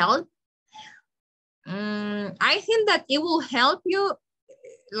 will help? I think that it will help you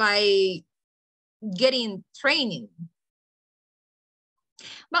like getting training,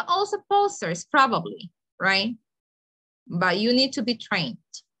 but also posters probably, right? But you need to be trained.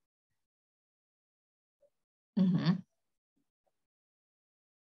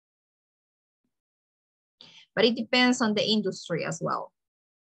 But it depends on the industry as well.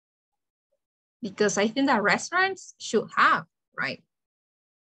 Because I think that restaurants should have, right,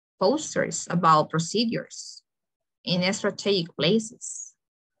 posters about procedures in strategic places.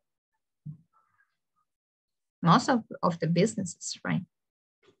 Most of the businesses, right?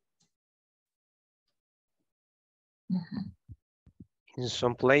 In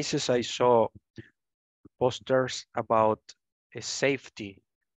some places I saw posters about safety,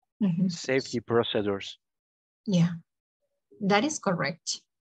 safety procedures. Yeah, that is correct.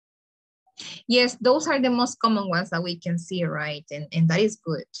 Yes, those are the most common ones that we can see, right? And that is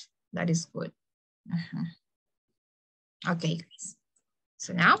good. That is good. Okay, guys.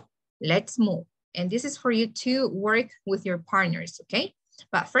 So now let's move. And this is for you to work with your partners, okay?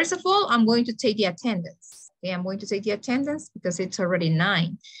 But first of all, I'm going to take the attendance. Okay, I'm going to take the attendance because it's already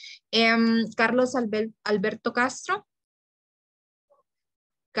 9. Carlos Alberto Castro.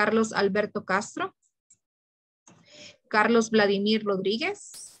 Carlos Alberto Castro. Carlos Vladimir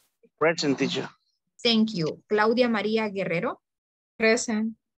Rodríguez. Present, teacher. Thank you. Claudia María Guerrero.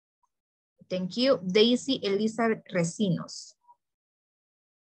 Present. Thank you. Daisy Elizabeth Recinos.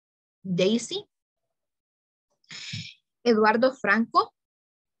 Daisy. Eduardo Franco.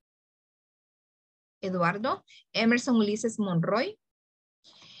 Eduardo. Emerson Ulises Monroy.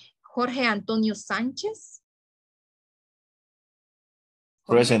 Jorge Antonio Sánchez.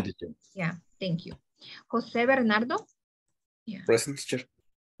 Present, teacher. Yeah, thank you. José Bernardo. Yeah. Present, teacher.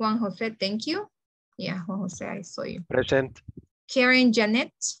 Juan José, thank you. Yeah, Juan José, I saw you. Present. Karen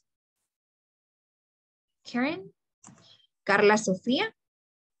Janet. Karen. Carla Sofía.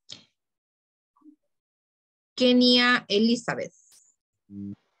 Kenia Elizabeth.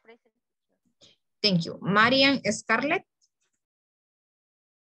 Present. Thank you. Marian Scarlett.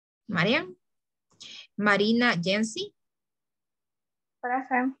 Marian. Marina Jensi.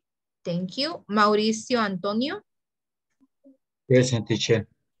 Present. Thank you. Mauricio Antonio. Present, teacher.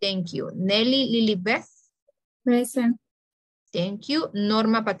 Thank you. Nelly Lilibeth. Present. Thank you.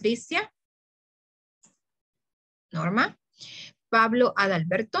 Norma Patricia. Norma. Pablo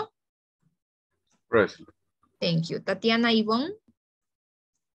Adalberto. Present. Thank you. Tatiana Yvonne.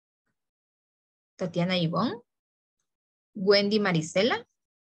 Tatiana Yvonne. Wendy Marisela.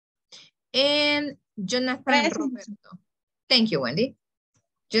 And Jonathan Present. Roberto. Thank you, Wendy.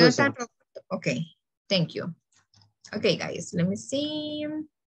 Jonathan Present. Roberto. Okay. Thank you. Okay, guys, let me see.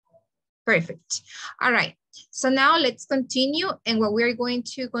 Perfect. All right. So now let's continue. And what we're going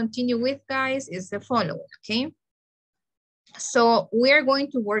to continue with, guys, is the following, okay? So we're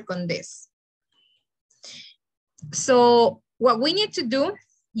going to work on this. So what we need to do,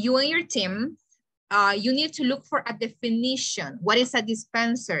 you and your team, you need to look for a definition. What is a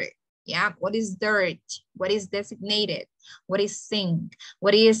dispenser? Yeah, what is dirt? What is designated? What is sink?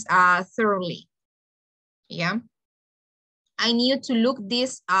 What is thoroughly? Yeah. I need to look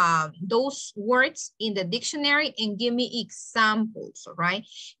those words in the dictionary and give me examples, all right?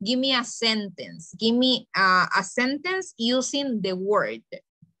 Give me a sentence. Give me a sentence using the word.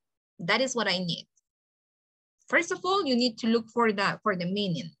 That is what I need. First of all, you need to look for the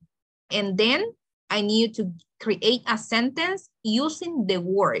meaning. And then I need to create a sentence using the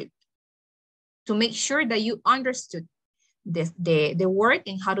word to make sure that you understood the word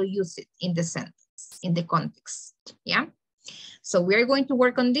and how to use it in the sentence, in the context, yeah? So we're going to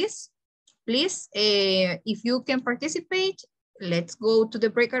work on this. Please, if you can participate, let's go to the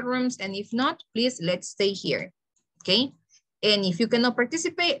breakout rooms. And if not, please, let's stay here, okay? And if you cannot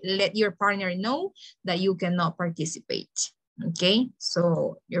participate, let your partner know that you cannot participate, okay?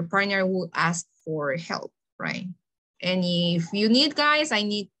 So your partner will ask for help, right? And if you need, guys,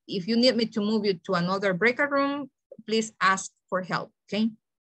 if you need me to move you to another breakout room, please ask for help, okay?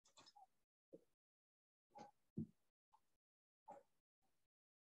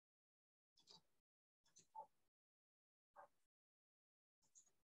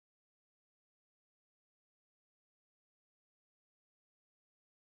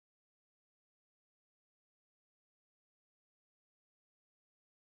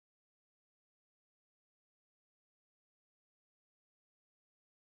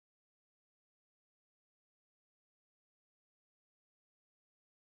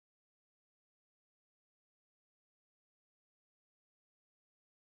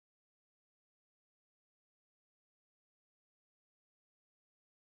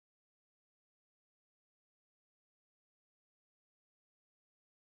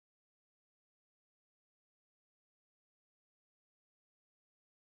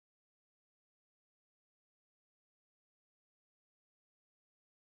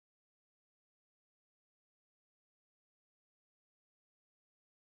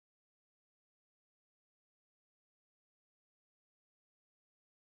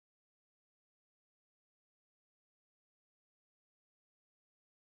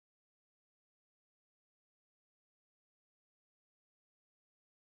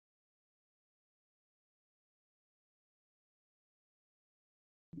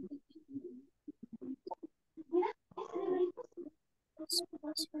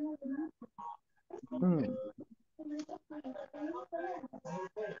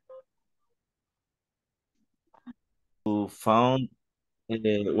 To found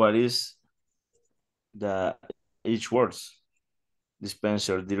what is the each words.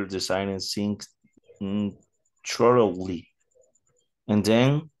 Dispenser, dear design and sync thoroughly. And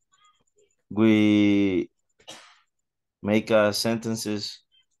then we make a sentences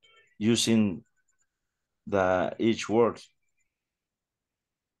using the each word.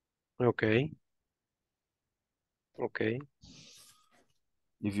 Okay. Okay.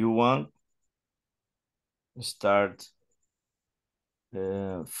 If you want, start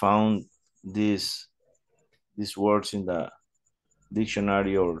found these words in the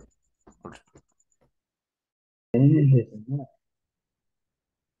dictionary or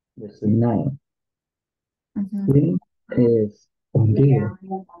Designado. Sí, es hundido.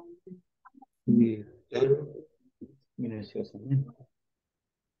 Y minuciosamente.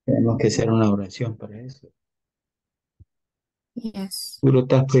 Tenemos que hacer una oración para eso. Yes. Tú lo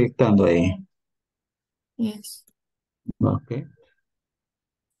estás proyectando ahí. Yes. Ok.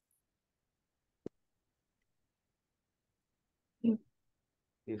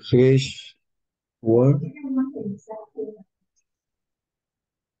 Fresh word.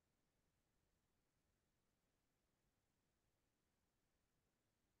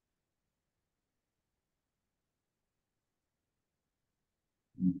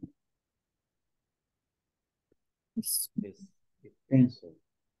 Dispenser.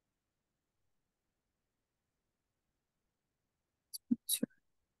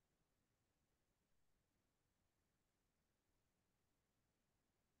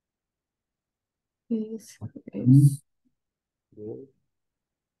 Yes.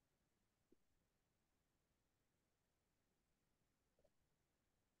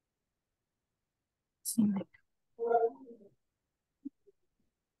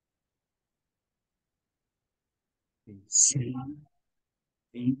 Sí.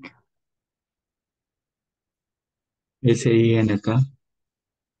 Think. S-I-N-K.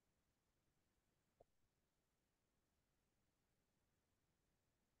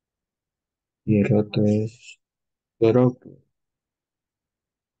 Y el otro es pero. Ok.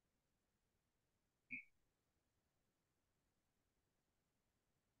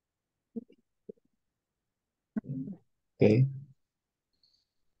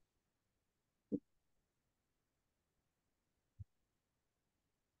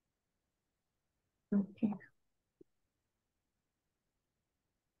 Okay.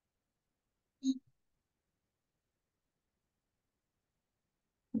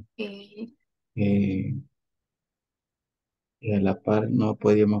 Okay. Y a la par no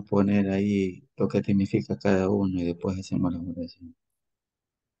podíamos poner ahí lo que significa cada uno y después hacemos la oración.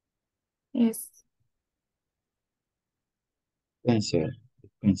 Yes. Dispenser,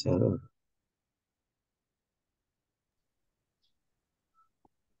 dispensador.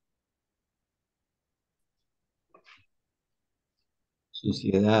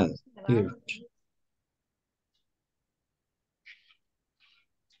 Suciedad. Dirt.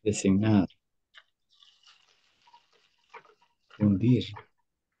 Designar. Hundir.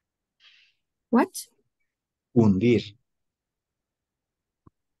 What? Hundir.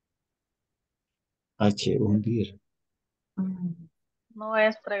 Hundir. No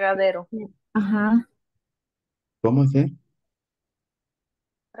es fregadero. Ajá. ¿Cómo se?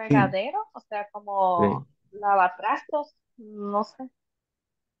 Fregadero, o sea, como lavatrastos, no sé.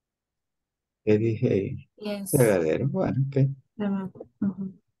 ¿Qué dije ahí? Yes. Fregadero. Bueno, ok.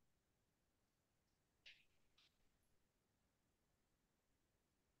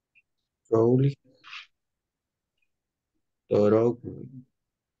 Rowley. Toro.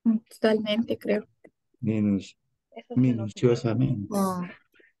 Totalmente, creo. Eso sí no sé. Minuciosamente. Oh.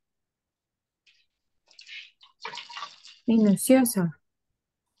 Minuciosa.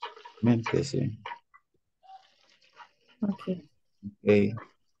 Mente, sí. Ok. Ok.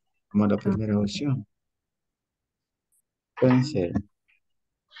 Como la primera opción. Pueden ser.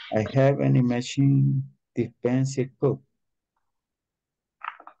 I have an imagine dispenser cup.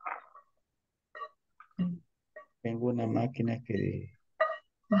 Tengo una máquina que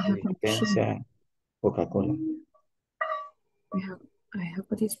dispensa Coca-Cola. I have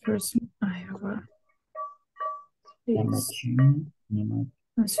this person. I have a Una machine.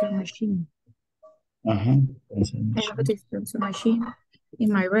 answer machine. Ajá. Dispenser I machine. have a dispenser machine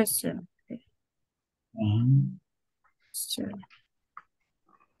in my restaurant. Ajá. Sure.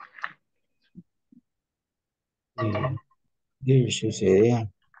 There sucedía.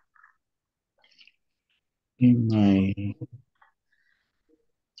 In my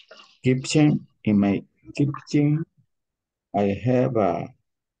kitchen, I have a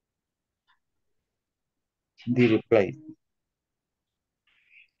dirty plate.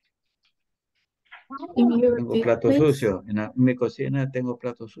 Tengo platos sucios. En mi cocina tengo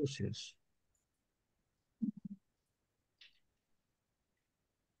platos sucios.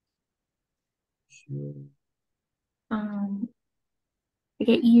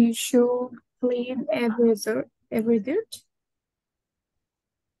 Okay, you should clean every dirt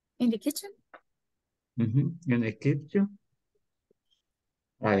in the kitchen. In the kitchen,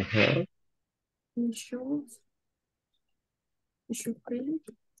 I have. You should clean.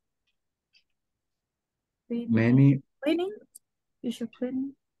 Many. Cleaning. You should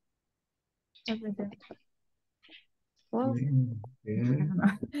clean every dirt. Oh, Yeah.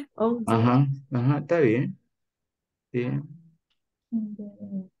 oh, Ajá, ajá, está bien. Bien.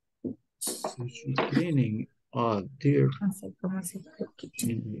 Cleaning all dirt in the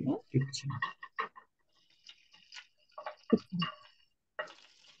kitchen.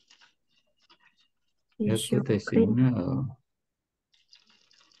 You Eso should designado.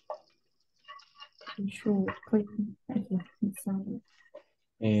 You should clean inside.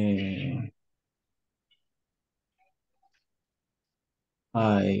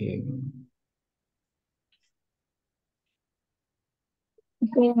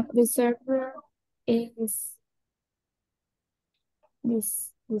 The server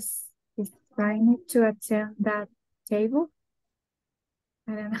is trying to attend that table.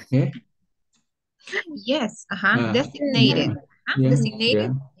 I don't know. Yeah. Yes, designated.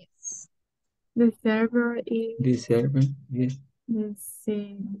 Designated. Yes. The server is The server, yes.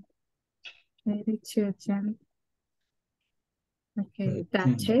 Designated to attend. Okay,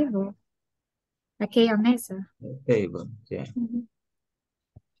 that table. Aquella mesa. Table, yeah.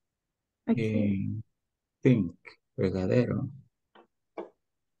 Okay. Pink, fregadero.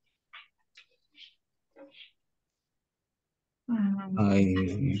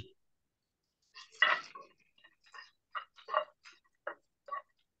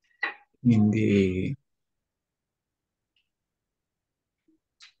 In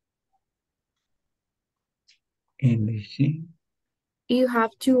the sink. You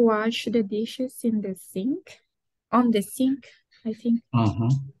have to wash the dishes in the sink. On the sink, I think.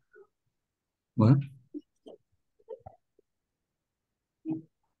 What?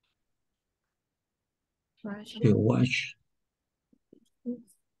 Wash. The wash.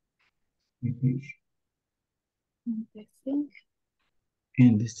 In the sink.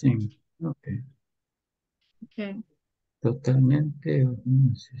 In the sink. Okay. Okay. Totalmente o no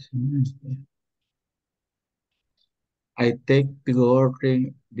necesariamente. I take the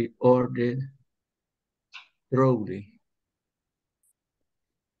order thoroughly.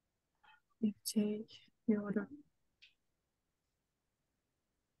 You take the order.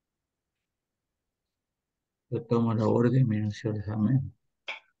 Yo tomo la orden minuciosamente.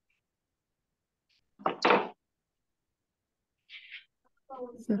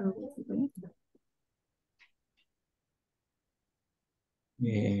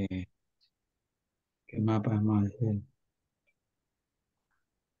 ¿Qué más podemos hacer?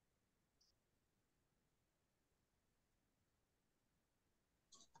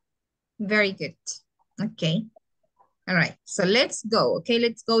 Very good. Okay. All right. So let's go. Okay,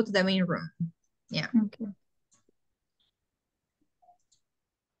 let's go to the main room. Yeah. Okay.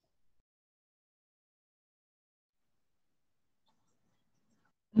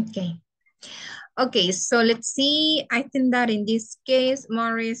 Okay. Okay, so let's see. I think that in this case,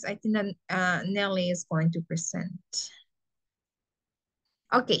 Morris, I think that Nelly is going to present.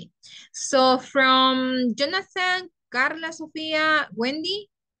 Okay, so from Jonathan, Carla, Sofia, Wendy.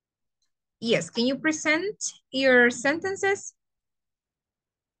 Yes, can you present your sentences?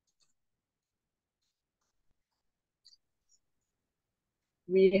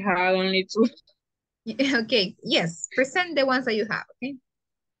 We have only two. Okay, yes, present the ones that you have, okay?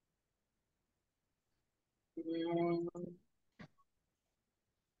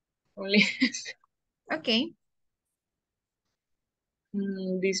 Only Okay.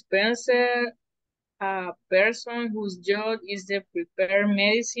 dispenser, a person whose job is to prepare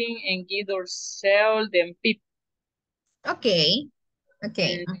medicine and give or sell them people. Okay,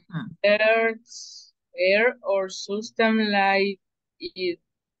 okay. And there's air or system like it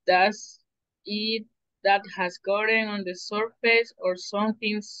that has gotten on the surface or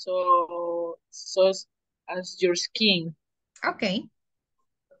something so as your skin. Okay.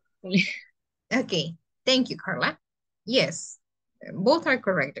 Okay, thank you, Carla. Yes, both are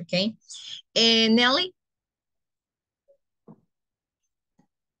correct, okay? And Nelly?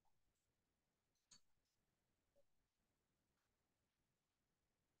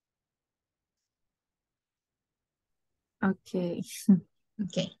 Okay.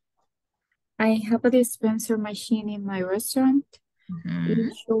 Okay. I have a dispenser machine in my restaurant.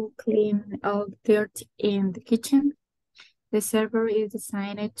 It should clean all dirt in the kitchen. The server is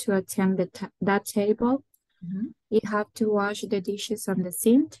designed to attend that table. You have to wash the dishes on the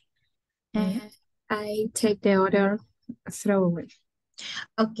sink. And I take the order thoroughly.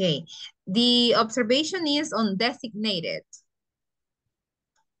 Okay, the observation is on designated.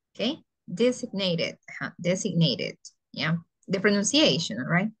 Okay, designated, designated. Yeah, the pronunciation,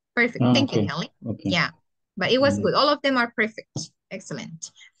 all right? Perfect, thank you, Nelly. Okay. Yeah, but it was good. All of them are perfect, excellent.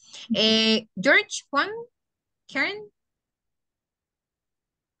 George, Juan, Karen?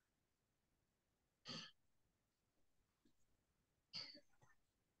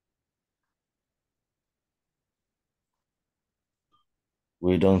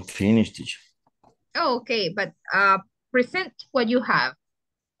 We don't finish, teacher. Oh, okay, but present what you have.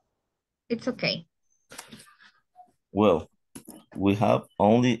 It's okay. Well, we have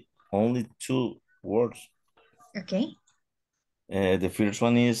only two words. Okay. The first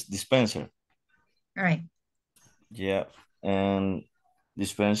one is dispenser. All right. Yeah, and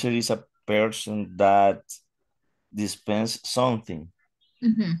dispenser is a person that dispense something.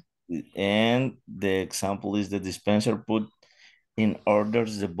 And the example is the dispenser put in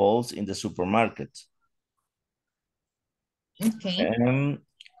orders the balls in the supermarket. Okay. And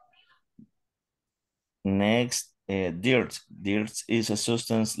next, dirt. Dirt is a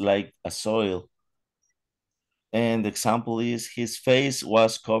substance like a soil. And the example is his face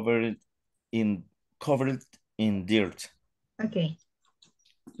was covered in dirt. Okay.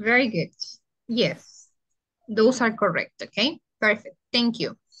 Very good. Yes. Those are correct. Okay. Perfect. Thank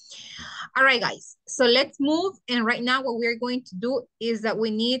you. All right, guys. So let's move. And right now what we're going to do is that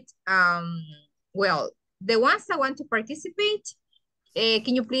we need, well, the ones that want to participate,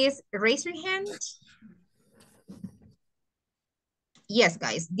 can you please raise your hand? Yes,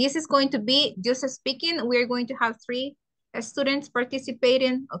 guys. This is going to be just speaking. We're going to have 3 students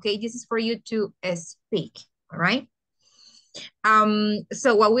participating. Okay, this is for you to speak. All right.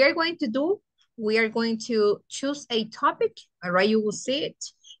 So what we are going to do, we are going to choose a topic. All right, you will see it.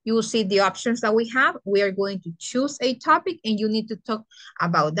 You will see the options that we have. We are going to choose a topic and you need to talk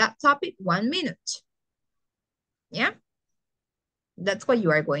about that topic 1 minute. Yeah, that's what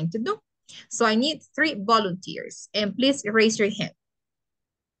you are going to do. So I need 3 volunteers and please raise your hand.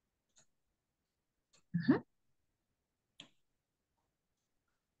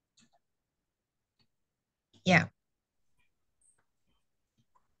 Yeah.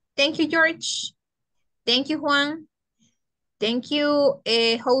 Thank you, George. Thank you, Juan. Thank you,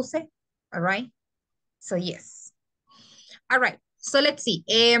 Jose. All right. So yes. All right. So let's see.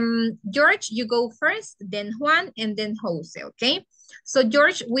 George, you go first, then Juan, and then Jose, okay? So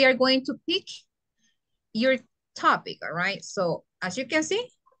George, we are going to pick your topic, all right? So as you can see.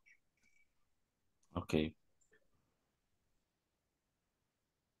 Okay.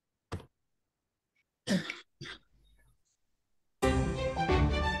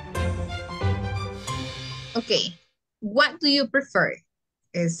 Okay, what do you prefer?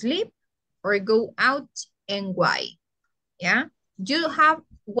 Sleep or go out, and why? Yeah, you have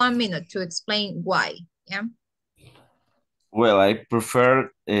 1 minute to explain why. Yeah. Well, I prefer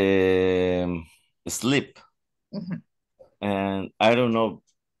sleep. And I don't know,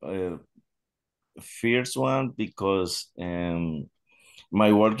 first one because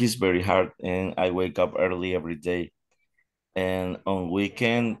my work is very hard and I wake up early every day. And on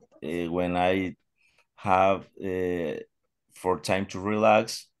weekend, when I have for time to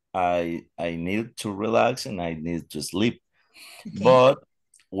relax, I need to relax and I need to sleep. Okay. But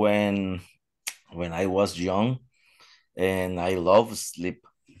when I was young and I love sleep,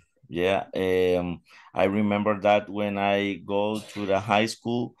 yeah, I remember that when I go to the high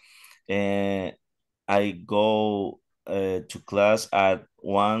school and I go to class at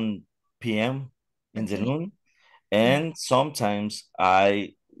 1 p.m. in the Okay. noon, and sometimes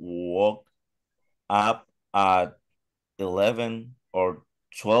I woke up at 11 or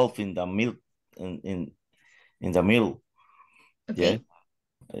 12 in the middle in the middle. Okay.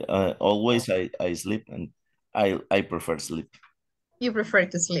 Yeah. Always I sleep and I prefer sleep. You prefer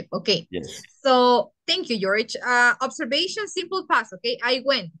to sleep. Okay. Yes. So thank you, George. Observation, simple past. Okay. I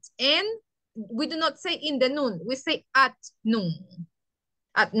went, and we do not say in the noon. We say at noon.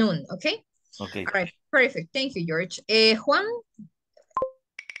 At noon. Okay. Okay. All right. Perfect. Thank you, George. Juan,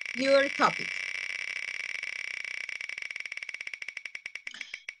 your topic.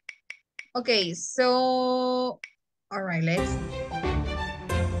 Okay. So, all right. Let's.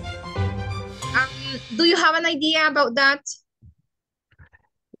 Do you have an idea about that?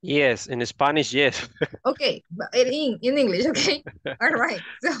 Yes, in Spanish, yes. Okay, but in English, okay? All right,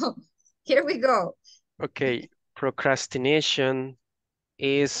 so here we go. Okay, procrastination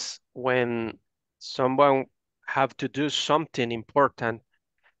is when someone have to do something important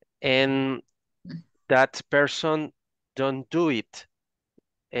and that person don't do it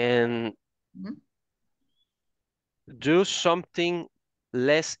and do something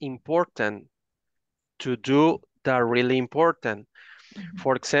less important to do the really important.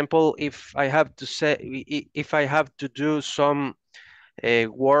 For example, if I have to say, if I have to do some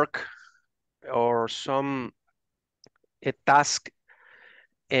work or some a task,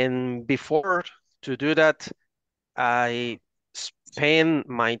 and before to do that, I spend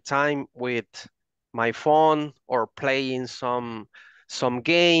my time with my phone or playing some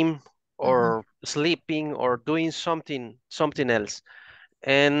game or sleeping or doing something else,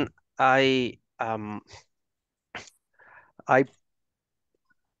 and I I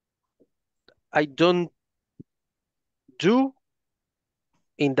I don't do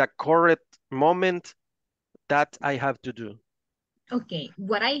in the correct moment that I have to do. Okay,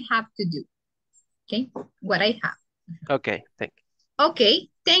 what I have to do. Okay, what I have. Okay, thank you. Okay,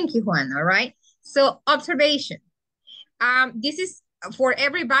 thank you, Juan. All right. So observation. This is for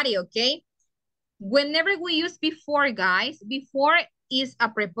everybody, okay? Whenever we use before, guys, before is a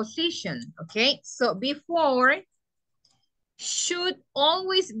preposition, okay? So before should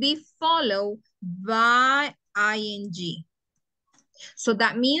always be followed by ing. So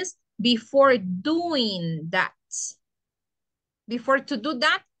that means before doing that. Before to do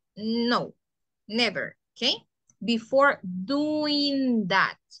that, no, never, okay? Before doing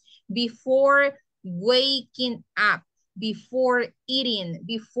that, before waking up, before eating,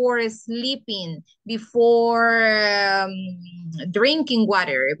 before sleeping, before drinking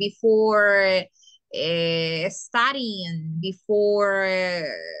water, before studying, before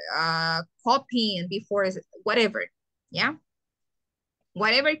copying, before whatever, yeah?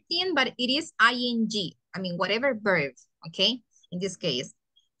 Whatever thing, but it is ing. I mean, whatever verb, okay? In this case,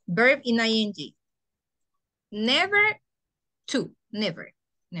 verb in ing. Never to, never,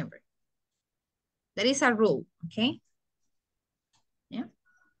 never. That is a rule, okay? Yeah.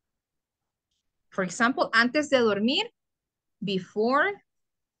 For example, antes de dormir, before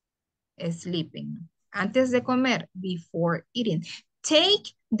sleeping. Antes de comer, before eating.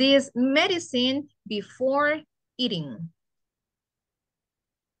 Take this medicine before eating.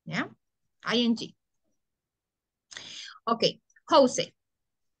 Yeah, ing. Okay, Jose.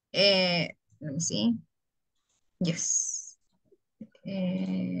 Let me see. Yes.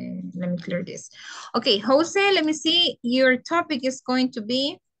 Let me clear this. Okay, Jose, let me see. Your topic is going to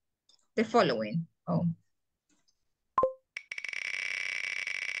be the following. Oh.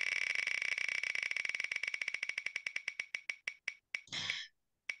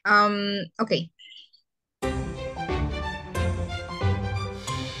 Okay.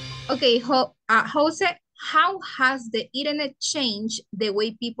 Okay, Jose, how has the internet changed the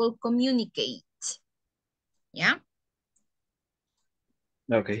way people communicate? Yeah?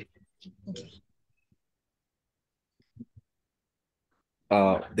 Okay. Okay.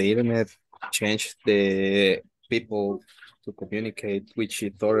 the internet changed the people to communicate with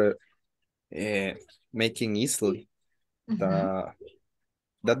each other, making easily.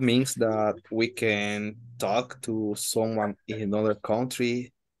 That means that we can talk to someone in another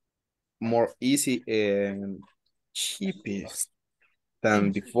country more easy and cheapest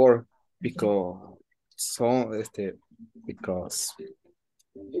than before, because because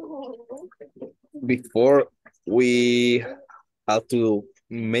before we had to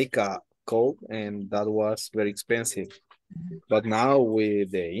make a call and that was very expensive. But now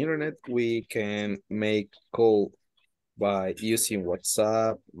with the internet, we can make call by using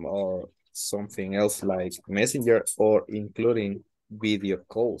WhatsApp or something else like Messenger or including video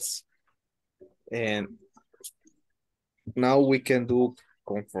calls. And now we can do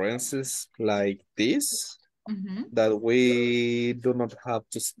conferences like this that we do not have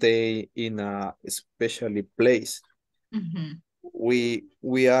to stay in a specially place.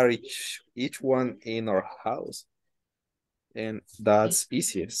 We are each one in our house, and that's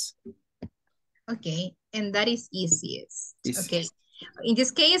easiest. Okay, and that is easiest. Okay, in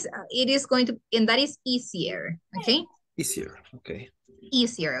this case, it is going to, and that is easier. Okay. Easier. Okay.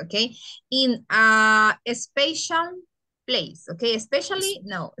 Easier. Okay. In a special place. Okay. Especially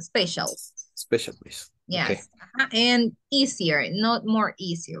no special. Special place. Yes. Okay. And easier, not more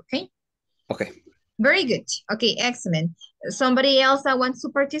easy. Okay. Okay. Very good. Okay. Excellent. Somebody else that wants to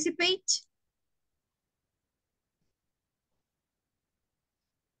participate?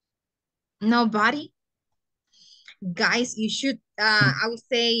 Nobody? Guys, you should, I would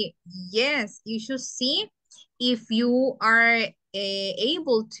say, yes, you should see if you are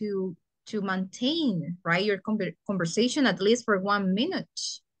able to maintain, right, your conversation at least for 1 minute.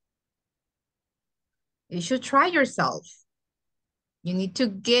 You should try yourself. You need to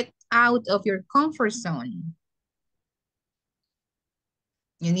get out of your comfort zone.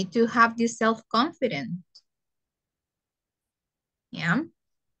 You need to have this self-confidence. Yeah.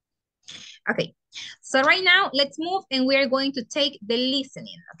 Okay. So right now, let's move and we're going to take the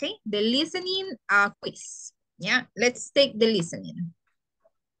listening, okay? The listening quiz. Yeah, let's take the listening.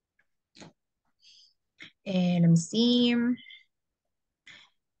 And let me see.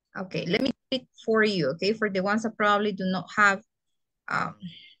 Okay, let me click for you, okay? For the ones that probably do not have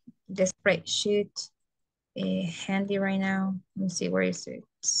the spreadsheet handy right now. Let me see, where is it?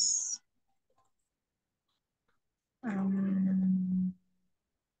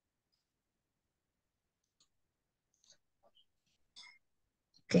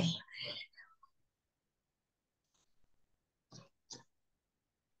 Okay.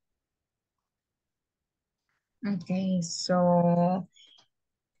 Okay, so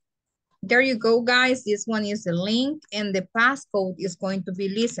there you go, guys. This one is the link and the passcode is going to be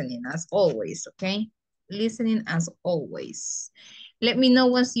listening as always, okay? Listening as always. Let me know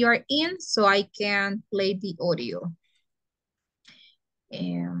once you are in so I can play the audio.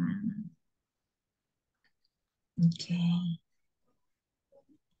 Okay.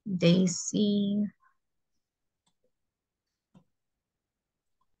 Daisy.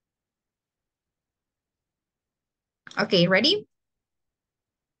 Okay, ready?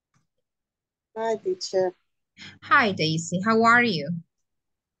 Hi, teacher. Hi, Daisy. How are you?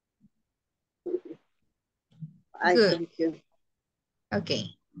 Good. Thank you.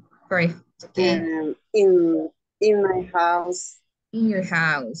 Okay, great. Okay. In my house. In your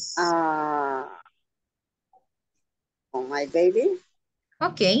house. On my baby.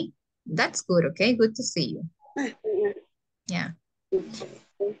 Okay, that's good. Okay, good to see you. Yeah.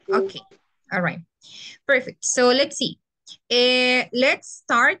 Okay, all right. Perfect. So let's see. Let's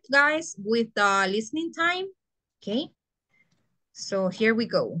start, guys, with the listening time. Okay. So here we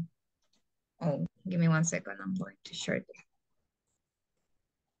go. Oh, give me 1 second. I'm going to share this.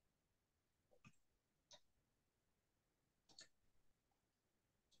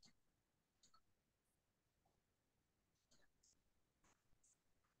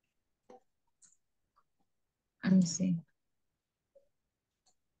 Let me see.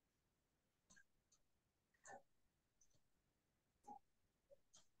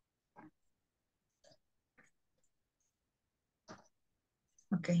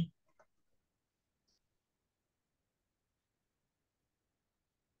 Okay.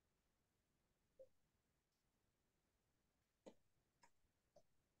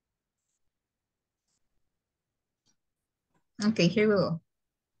 Okay, here we go.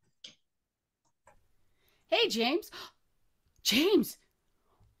 Hey, James. James,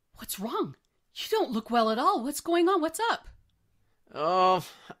 what's wrong? You don't look well at all. What's going on? What's up? Oh,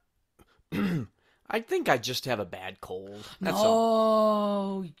 I think I just have a bad cold. That's No,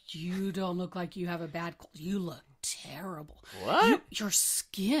 all. you don't look like you have a bad cold. You look terrible. What? Your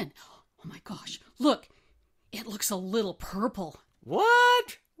skin. Oh my gosh. Look, it looks a little purple.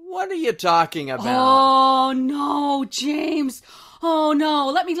 What? What are you talking about? Oh no, James. Oh no,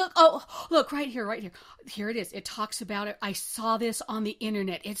 let me look. Oh, look, right here, right here. Here it is. It talks about it. I saw this on the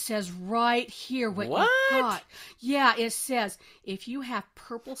internet. It says right here what you got. Yeah, it says if you have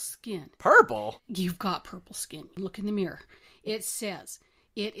purple skin. Purple? You've got purple skin. Look in the mirror. It says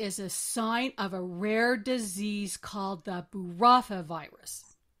it is a sign of a rare disease called the Burafa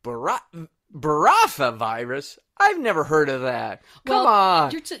virus. Burafa virus? I've never heard of that. Come Well,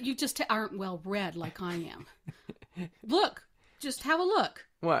 on. you just aren't well read like I am. Look, just have a look.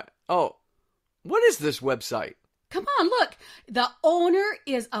 What? Oh, what is this website? Come on, look. The owner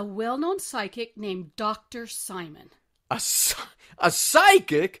is a well-known psychic named Dr. Simon. A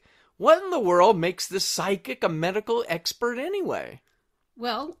psychic? What in the world makes this psychic a medical expert anyway?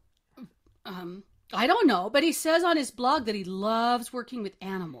 Well, I don't know, but he says on his blog that he loves working with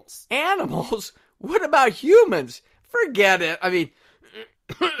animals. Animals? What about humans? Forget it. I mean...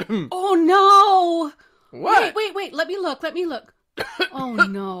 Oh, no! What? Wait. Let me look. Oh,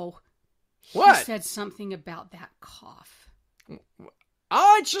 no. What? He said something about that cough.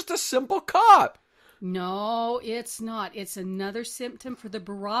 Oh, it's just a simple cough. No, it's not. It's another symptom for the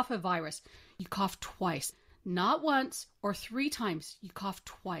Burafa virus. You cough twice. Not once or 3 times. You cough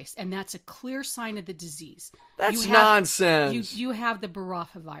twice. And that's a clear sign of the disease. That's nonsense. You have the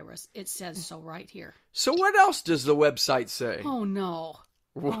Burafa virus. It says so right here. So what else does the website say? Oh, no.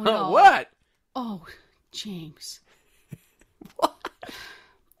 What? Oh, no. What? Oh, James. What?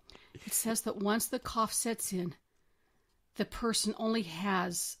 It says that once the cough sets in, the person only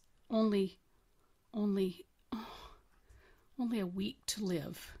has only a week to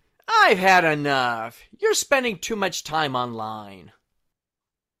live. I've had enough. You're spending too much time online.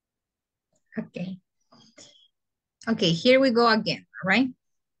 Okay, here we go again, all right?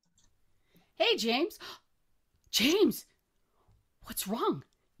 Hey, James. James, what's wrong?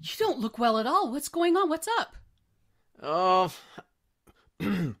 You don't look well at all. What's going on? What's up? Oh,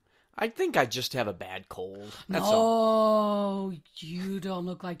 I think I just have a bad cold. That's all. No, you don't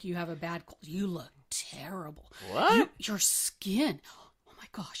look like you have a bad cold. You look terrible. What? Your skin. Oh my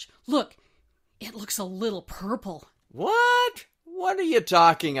gosh. Look, it looks a little purple. What? What are you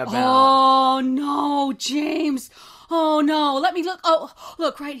talking about? Oh no, James. Oh no, let me look. Oh,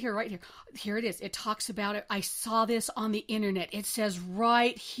 look, right here, right here. Here it is. It talks about it. I saw this on the internet. It says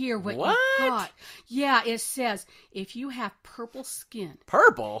right here what you got. Yeah, it says if you have purple skin.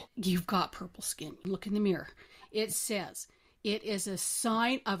 Purple? You've got purple skin. Look in the mirror. It says it is a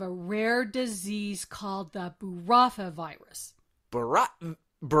sign of a rare disease called the Burafa virus.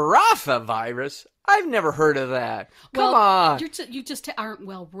 Burafa virus? I've never heard of that. Come Well, on. You just aren't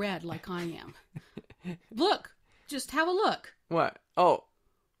well read like I am. Look, just have a look. What? Oh,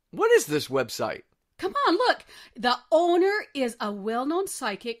 what is this website? Come on, look. The owner is a well-known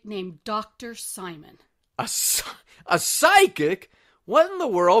psychic named Dr. Simon. A psychic? What in the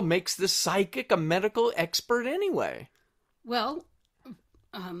world makes this psychic a medical expert anyway? Well,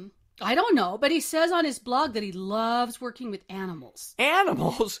 I don't know, but he says on his blog that he loves working with animals.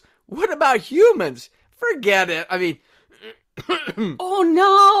 Animals? What about humans? Forget it. I mean... Oh,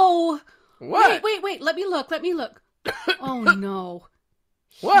 no! What? Wait. Let me look. Oh, no.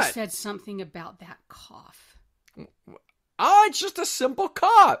 What? He said something about that cough. Oh, it's just a simple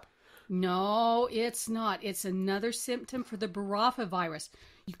cough. No, it's not. It's another symptom for the Burafa virus.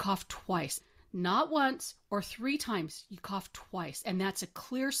 You cough twice. Not once or 3 times. You cough twice. And that's a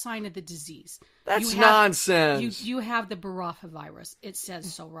clear sign of the disease. That's nonsense. You have the Burafa virus. It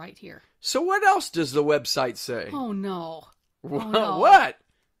says so right here. So what else does the website say? Oh, no. What? Oh, no. What?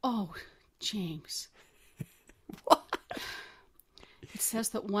 Oh, James. What? It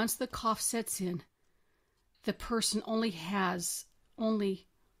says that once the cough sets in, the person only has only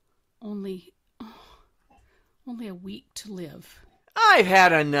a week to live. I've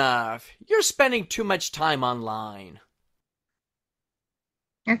had enough. You're spending too much time online.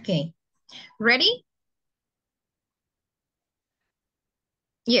 Okay, ready?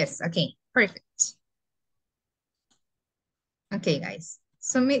 Yes, okay, perfect. Okay, guys,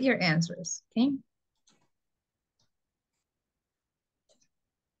 submit your answers, okay?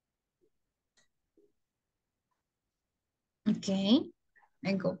 Okay,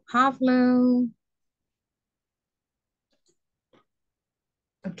 I go Pablo.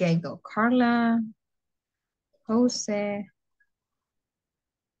 Okay, go Carla, Jose,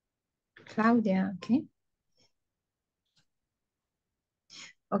 Claudia, okay?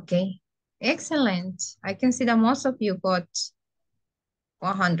 Okay, excellent. I can see that most of you got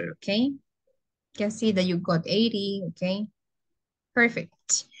 100, okay? Can see that you got 80, okay?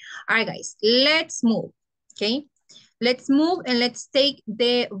 Perfect. All right, guys, let's move, okay? Let's move and let's take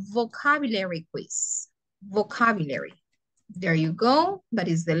the vocabulary quiz. Vocabulary. There you go. That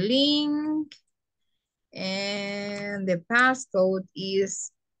is the link. And the passcode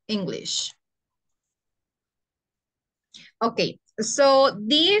is English. Okay, so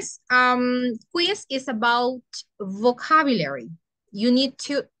this quiz is about vocabulary. You need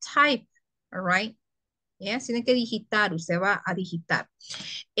to type, all right? Yes, tiene que digitar, usted va a digitar.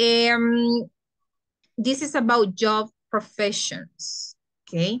 This is about job professions,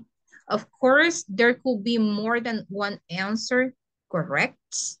 okay? Of course, there could be more than one answer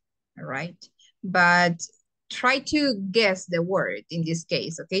correct, all right? But try to guess the word in this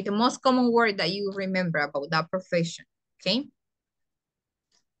case, okay? The most common word that you remember about that profession, okay?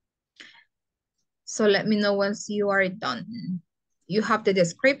 So let me know once you are done. You have the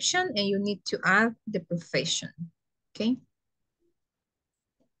description and you need to add the profession, okay?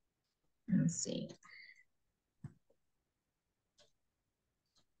 Let's see.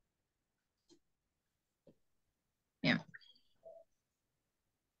 Yeah.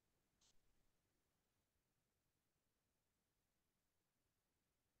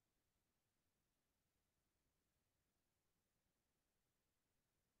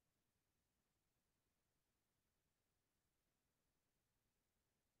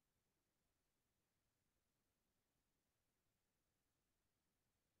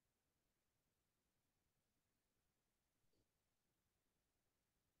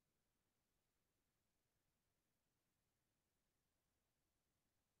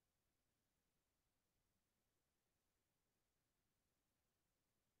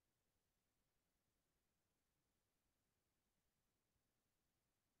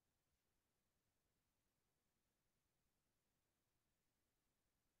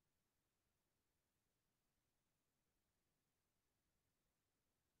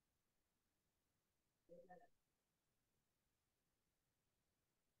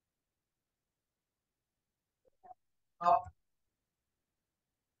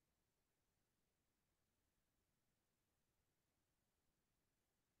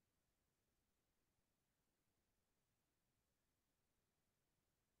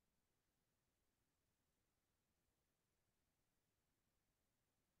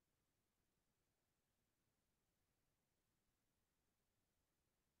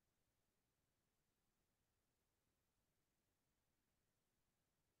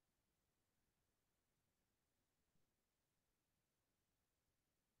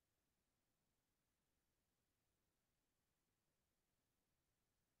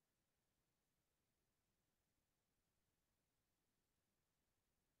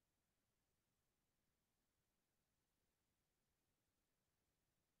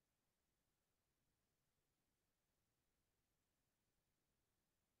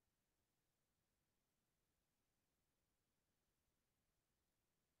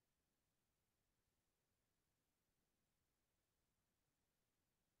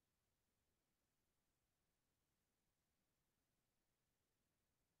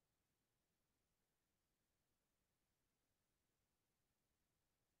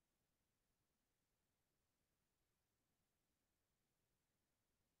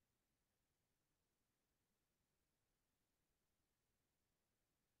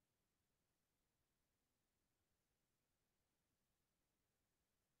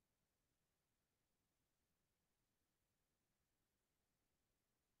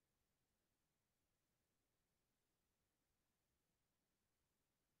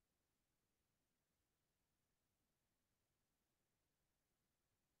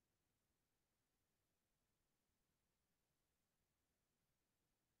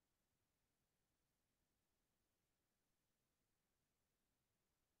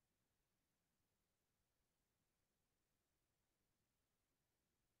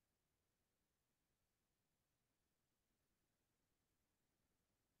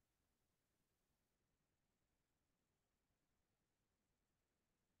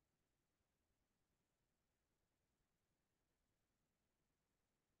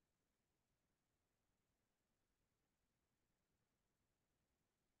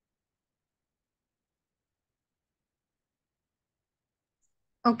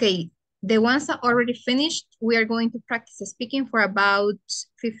 Okay, the ones that already finished, we are going to practice speaking for about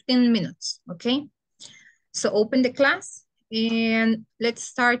 15 minutes, okay? So open the class and let's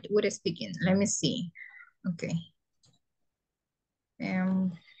start with speaking. Let me see. Okay.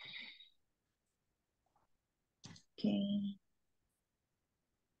 Okay.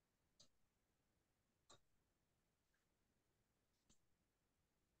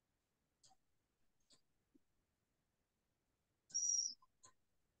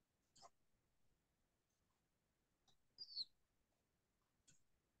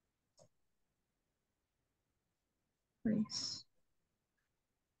 Please.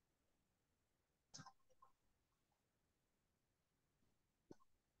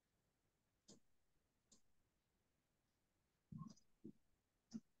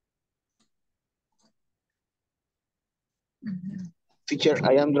 Teacher,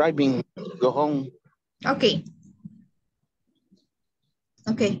 I am driving. Go home. Okay.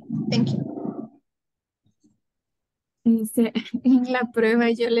 Okay, thank you. En la prueba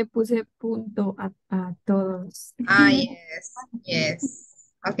yo le puse punto a todos. Ah, yes,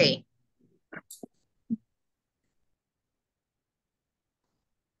 yes. Okay.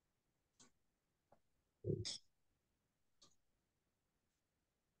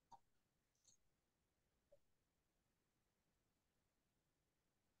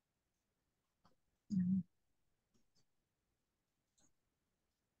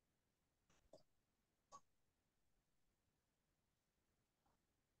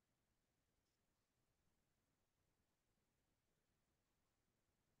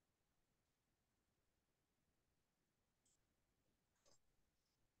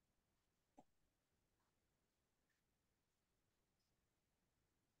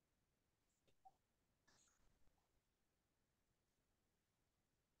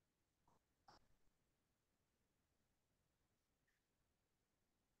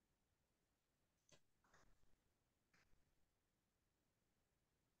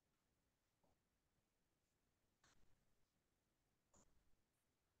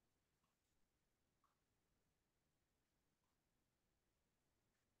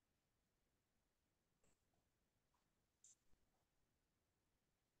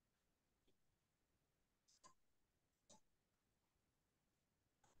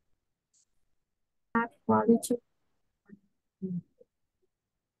 Quality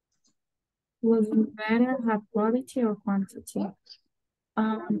would you rather have quality or quantity?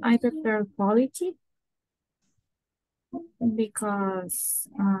 I prefer quality because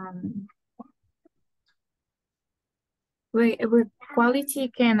with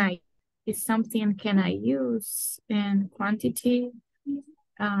quality is something can I use, and quantity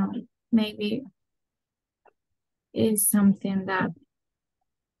maybe is something that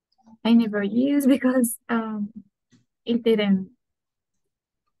I never use because it didn't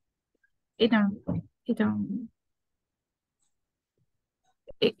it don't it don't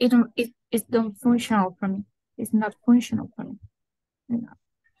it's not functional for me. It's not functional for me. You know.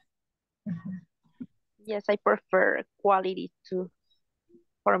 Yes, I prefer quality too.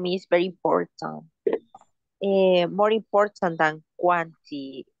 For me, it's very important. More important than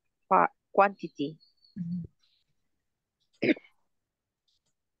quantity.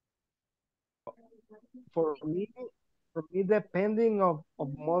 For me, depending of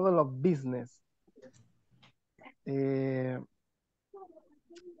model of business.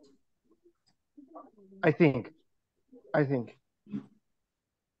 I think.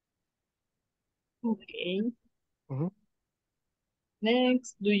 Okay. Mm-hmm.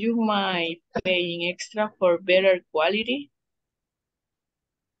 Next, do you mind paying extra for better quality?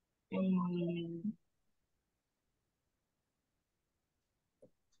 In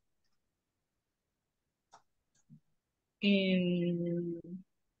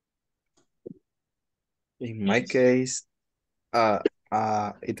my case,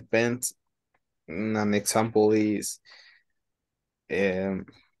 it depends. An example is, I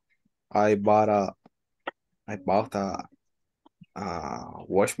bought a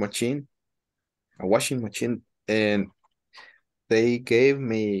washing machine, and they gave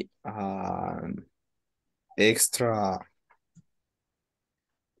me extra,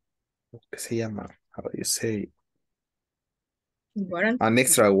 ¿qué se llama? How do you say? Warranty. An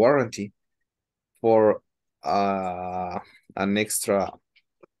extra warranty for an extra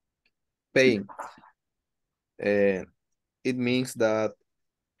paying. And it means that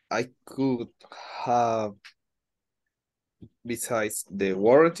I could have, besides the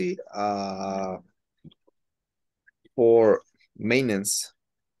warranty, for maintenance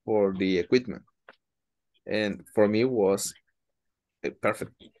for the equipment. And for me was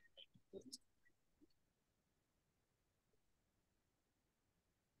perfect.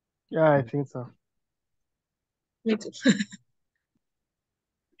 Yeah, I think so. Me too.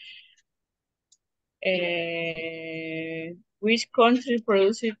 Which country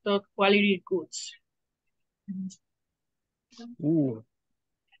produces top quality goods? Ooh.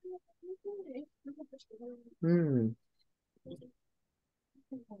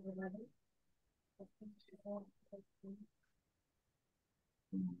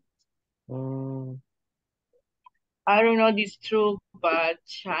 I don't know this true, but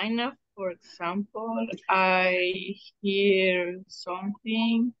China, for example, I hear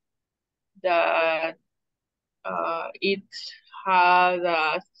something that It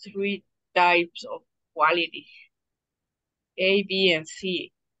has three types of quality, A, B, and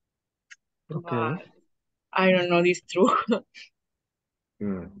C. Okay. But I don't know this true.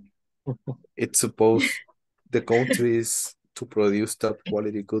 It's supposed the countries to produce top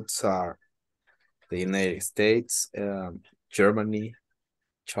quality goods are the United States, Germany,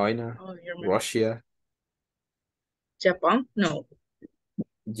 China, Oh, Germany. Russia, Japan? No.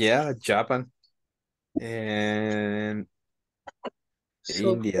 yeah, Japan, and South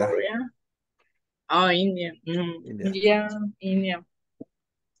India. Korea? Oh, India. India. Yeah, India.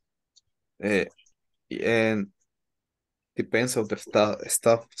 And depends on the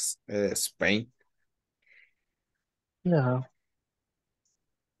stuff, Spain. Yeah.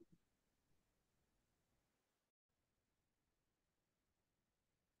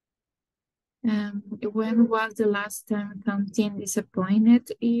 When was the last time something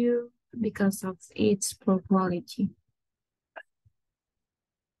disappointed you because of its poor quality?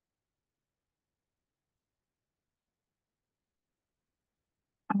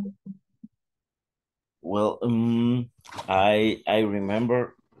 Well, I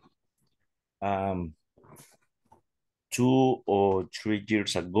remember 2 or 3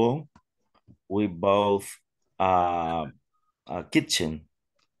 years ago we bought a kitchen,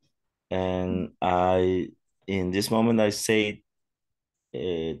 and in this moment I say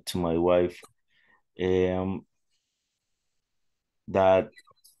to my wife that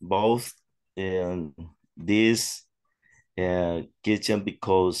both this kitchen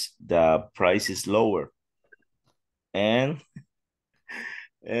because the price is lower, and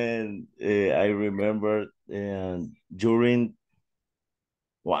I remember during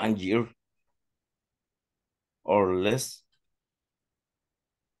 1 year or less,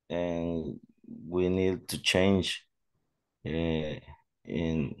 and we need to change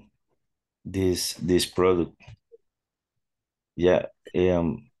in this product. Yeah,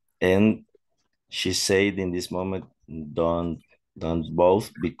 and she said in this moment, don't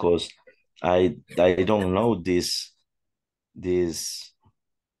both, because I don't know this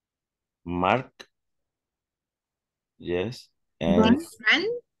mark. Yes, and Friend?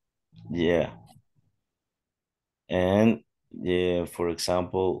 yeah, and yeah, for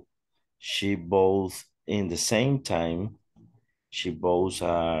example, she both in the same time she bought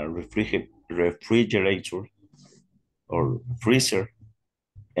a refrigerator or freezer,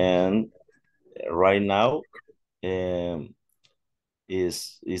 and right now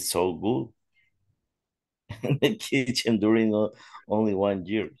is so good in the kitchen during only 1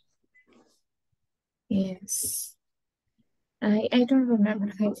 year. Yes. I don't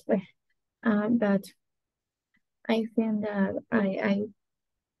remember how to but I think that I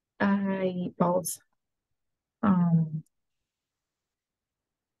bought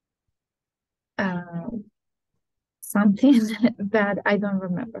something that I don't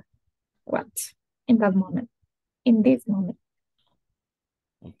remember what in that moment, in this moment.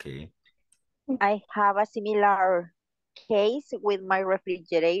 Okay. I have a similar case with my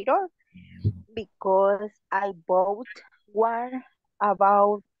refrigerator because I bought one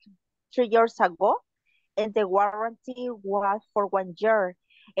about 3 years ago, and the warranty was for 1 year.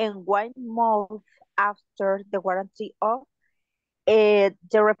 And 1 month after the warranty off, the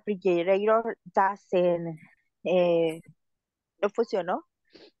refrigerator doesn't no funcionó,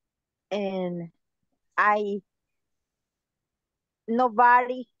 and I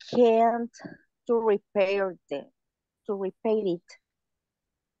nobody can to repair it,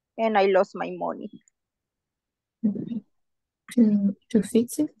 and I lost my money. To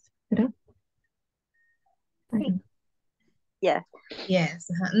fix it, right? Yes. Yes.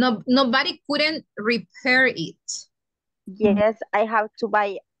 No, nobody couldn't repair it. Yes, I have to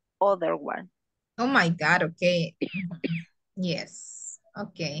buy other one. Oh my God. Okay. Yes.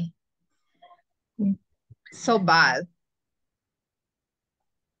 Okay. So bad.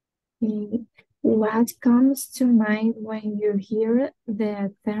 What comes to mind when you hear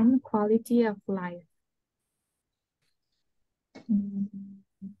the term quality of life?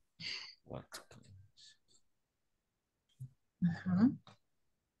 What?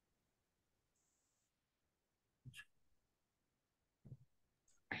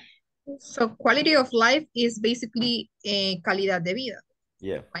 So quality of life is basically calidad de vida.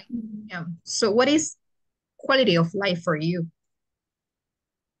 Yeah. Right? Yeah. So what is quality of life for you?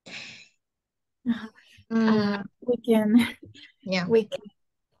 We can, yeah, we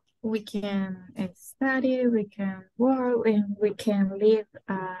can study, we can work, and we can live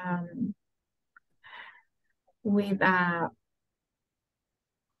with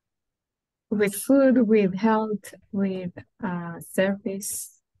food, with health, with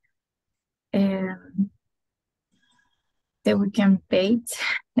service, and that we can pay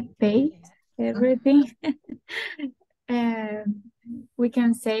everything. We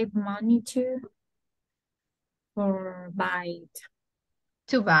can save money too for buy it.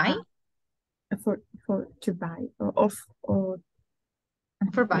 To buy? For to buy or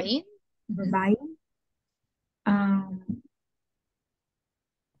for buying? For buying.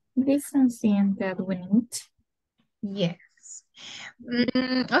 This is something that we need. Yes.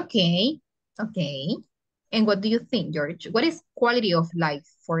 Okay. Okay. And what do you think, George? What is quality of life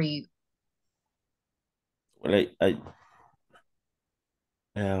for you? Well,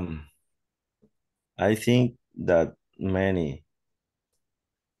 I think that many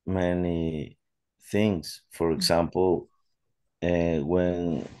things. For example,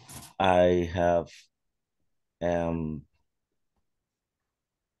 when I have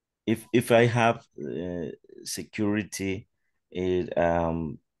if I have security,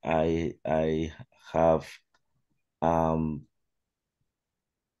 I have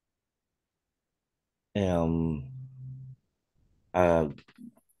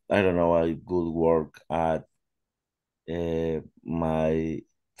I don't know, a good work at my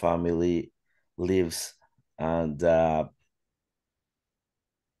family lives and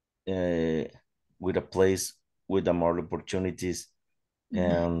with a place with more opportunities,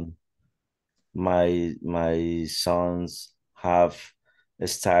 and my sons have a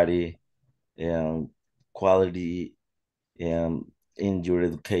study and quality in your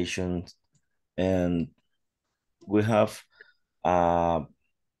education, and we have a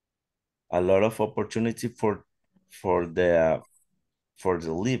lot of opportunity for the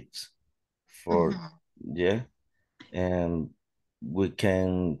lives for yeah, and we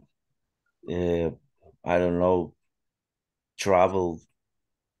can I don't know, travel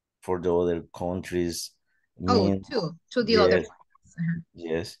for the other countries. To the other yes,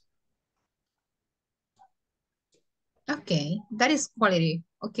 yes. Okay, that is quality.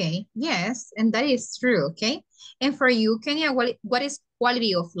 Okay, yes, and that is true. Okay, and for you, Kenya, what is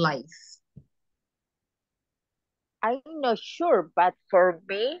quality of life? I'm not sure, but for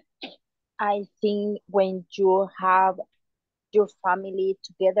me, I think when you have your family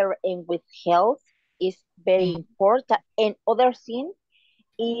together and with health is very important. And other thing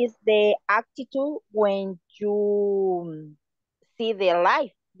is the attitude when you see the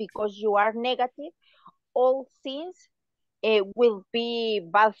life, because you are negative, all things will be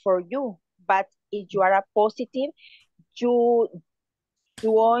bad for you. But if you are a positive, you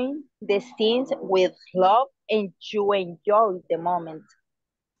doing the things with love and you enjoy the moment.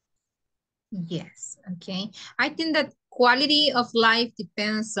 Yes, okay. I think that quality of life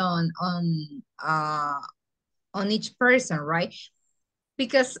depends on each person, right?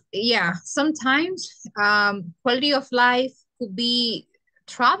 Because yeah, sometimes quality of life could be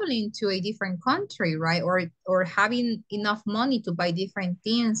traveling to a different country, right? Or having enough money to buy different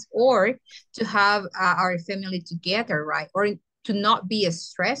things, or to have our family together, right? Or to not be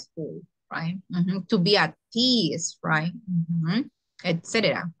stressful, right? To be at peace, right?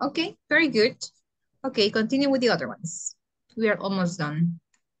 Etc. Okay, very good. Okay, continue with the other ones. We are almost done.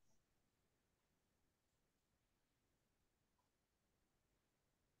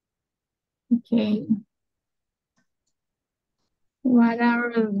 Okay. What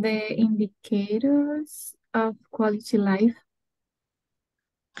are the indicators of quality life?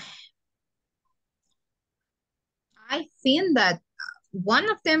 I think that one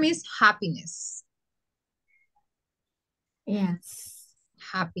of them is happiness. Yes.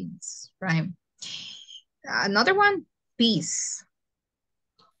 Happiness, right? Another one, peace.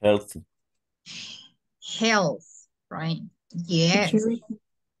 Health. Health, right? Yes.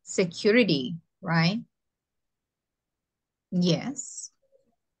 Security, right? Yes,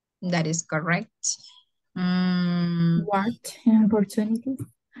 that is correct. What opportunities?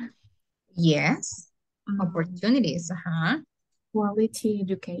 Yes, opportunities, Quality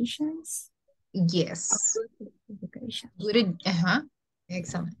educations? Yes. Education. Good,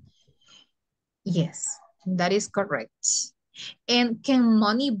 excellent. Yes, that is correct. And can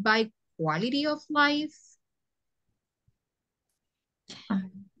money buy quality of life?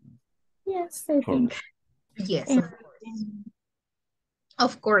 Yes, I think. Yes, of course.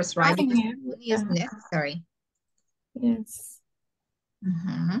 Of course, right? Because money is necessary. Yes.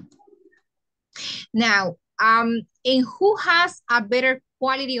 Now, and who has a better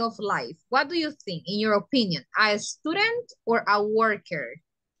quality of life? What do you think, in your opinion, a student or a worker?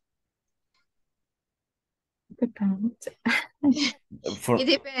 Depends. It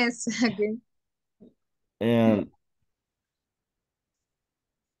depends. Okay. And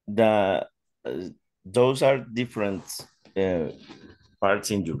those are different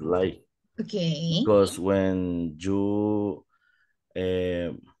parts in your life. Okay. Because when you,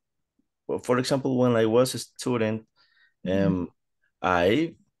 for example, when I was a student,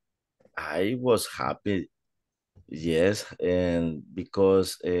 I was happy, yes, and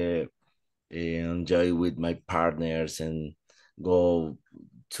because enjoy with my partners and go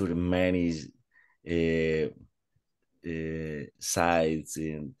to the many sites,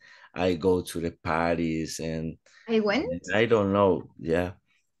 and I go to the parties, and I went. I don't know, yeah.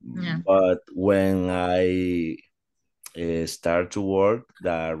 Yeah. But when I start to work,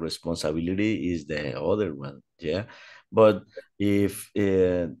 the responsibility is the other one, yeah. But if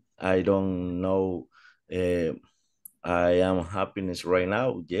I don't know, I am happiness right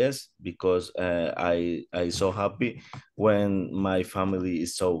now, yes, because I so happy when my family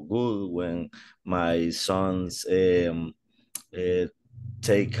is so good, when my sons uh,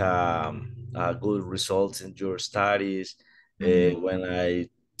 take good results in your studies, when I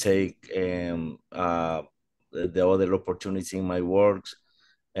take the other opportunity in my works,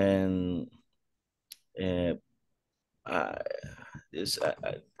 and uh, uh, it's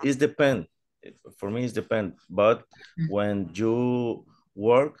depend. For me, it's depend. But when you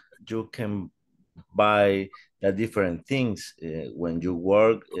work, you can buy the different things. When you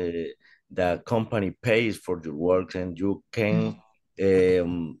work, the company pays for your work, and you can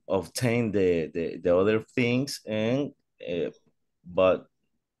obtain the other things. And but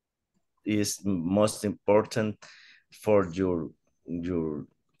is most important for your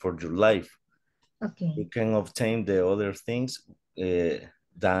for your life. Okay. You can obtain the other things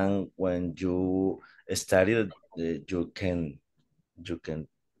than when you studied. You can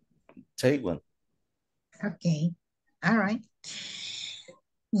take one. Okay. All right.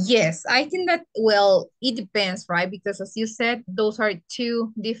 Yes, I think that, well, it depends, right? Because as you said, those are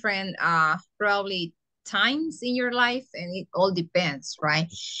two different probably times in your life, and it all depends, right?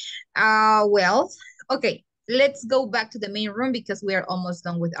 Well, okay, let's go back to the main room because we are almost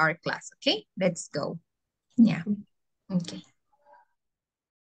done with our class, okay? Let's go. Yeah. Okay.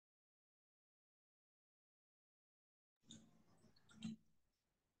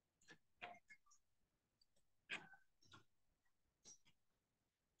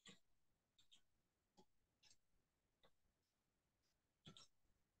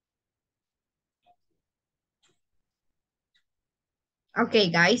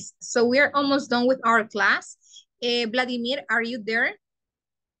 Okay, guys, so we're almost done with our class. Vladimir, are you there?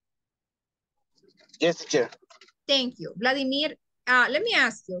 Yes, teacher. Thank you. Vladimir, let me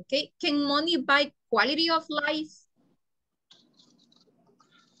ask you, okay? Can money buy quality of life?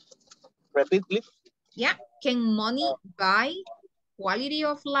 Repeat, please. Yeah. Can money buy quality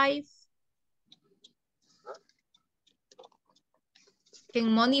of life?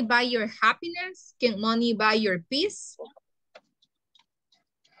 Can money buy your happiness? Can money buy your peace?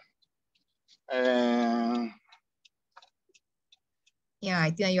 Yeah,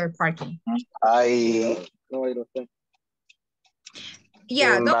 I think you're parking. No, I don't think.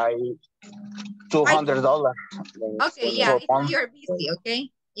 Yeah, Can buy $200. Okay, yeah, I think that you're busy, okay?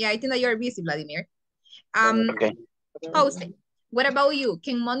 Yeah, I think that you're busy, Vladimir. Okay. Jose, what about you?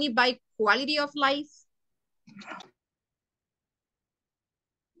 Can money buy quality of life?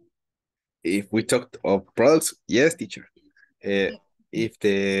 If we talk of products, yes, teacher. If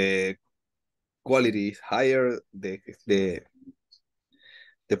the quality is higher, the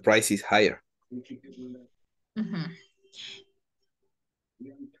price is higher.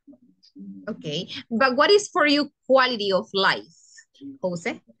 Okay, but what is for you quality of life,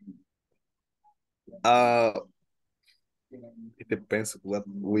 Jose? It depends what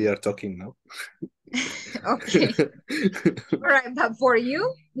we are talking now. Okay. All right, but for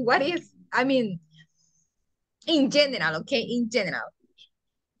you, what is, I mean, in general, okay, in general.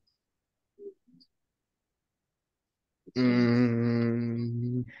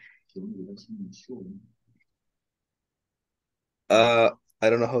 I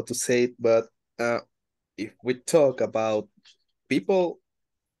don't know how to say it, but if we talk about people,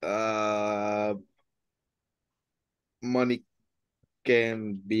 money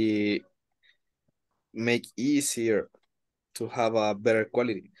can be make easier to have a better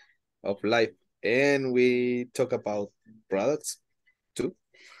quality of life. And we talk about products too.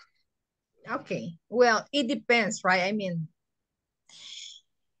 Okay, well, it depends, right? I mean,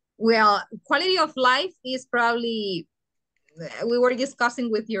 well, quality of life is probably, we were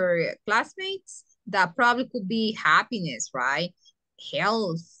discussing with your classmates, that probably could be happiness, right?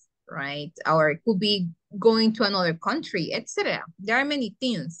 Health, right? Or it could be going to another country, etc. There are many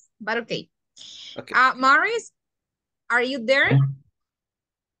things, but okay. Maris, are you there?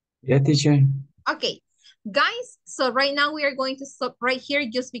 Yeah, teacher. Okay, Guys, so right now we are going to stop right here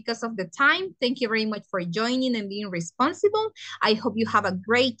just because of the time. Thank you very much for joining and being responsible. I hope you have a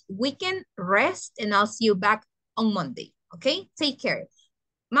great weekend, rest, and I'll see you back on Monday. Okay, take care.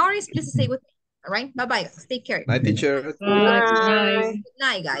 Maurice, please stay with me. All right, bye-bye, guys. Take care. Night, teacher. Good night. Good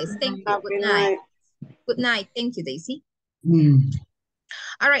night, guys. Thank you. Happy Good night. night. Good night. Thank you, Daisy. Mm,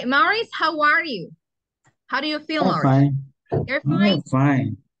 All right, Maurice, how are you? How do you feel, I'm Maurice? fine. You're I'm fine?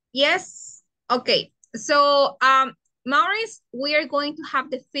 fine. Yes? Okay. So, Maurice, we are going to have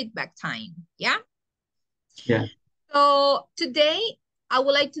the feedback time. Yeah? Yeah. So, today, I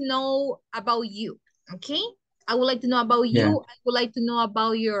would like to know about you. Okay? I would like to know about you. Yeah. I would like to know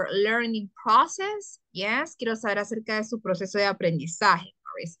about your learning process. Yes? Quiero saber acerca de su proceso de aprendizaje,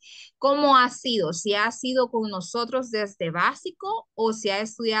 Maurice. ¿Cómo ha sido? ¿Si ha sido con nosotros desde básico o si ha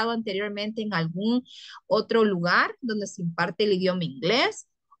estudiado anteriormente en algún otro lugar donde se imparte el idioma inglés?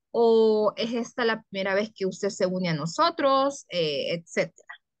 ¿O es esta la primera vez que usted se une a nosotros, etcétera?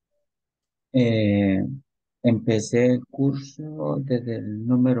 Empecé el curso desde el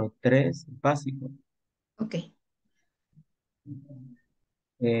número 3 básico. Ok.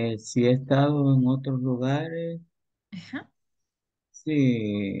 Sí he estado en otros lugares, Ajá.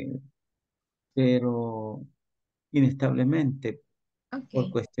 sí, pero inestablemente por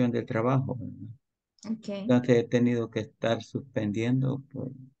Ok. cuestión de trabajo, ¿verdad? Ok. Entonces he tenido que estar suspendiendo, pues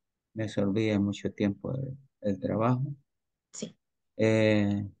me absorbía mucho tiempo el trabajo. Sí.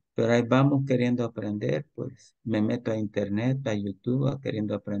 Pero ahí vamos queriendo aprender, pues me meto a internet, a YouTube,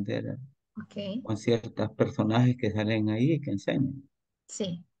 queriendo aprender Ok. con ciertos personajes que salen ahí y que enseñan.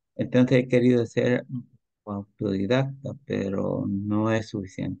 Sí. Entonces he querido ser autodidacta, pero no es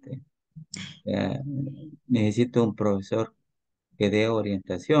suficiente. Necesito un profesor que dé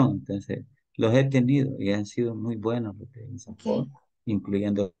orientación. Entonces los he tenido y han sido muy buenos los de Ok.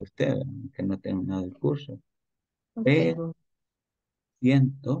 incluyendo usted, que no ha terminado el curso. Ok. Pero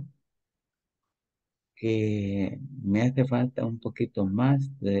siento que me hace falta un poquito más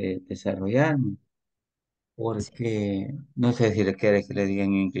de desarrollarme, porque no sé si le quiere que le diga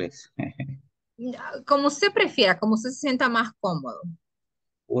en inglés, Como usted prefiera, como usted se sienta más cómodo.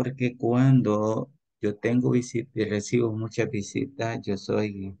 porque cuando yo tengo visitas y recibo muchas visitas, yo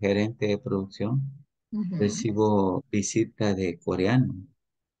soy gerente de producción, Ujú. recibo visitas de coreanos.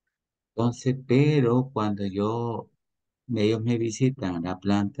 Entonces, pero cuando ellos me visitan a la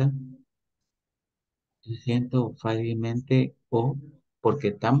planta, yo siento fácilmente, o porque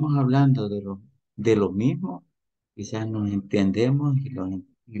estamos hablando de lo mismo, quizás nos entendemos y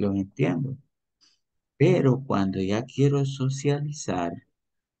los entiendo. Pero cuando ya quiero socializar,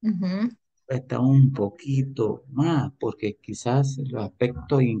 Ujú. está un poquito más, porque quizás los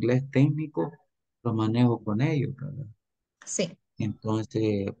aspectos de inglés técnico los manejo con ellos, ¿verdad? Sí.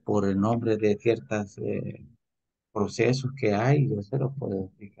 Entonces, por el nombre de ciertos procesos que hay, yo se los puedo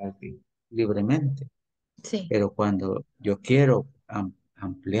explicar libremente. Sí. Pero cuando yo quiero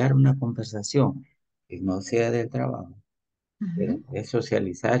ampliar una conversación que no sea del trabajo, pero Ujú. es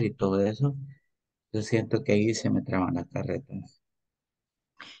socializar y todo eso, yo siento que ahí se me traban las carretas.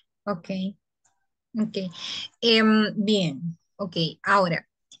 Ok. Ok. Bien. Ok. Ahora,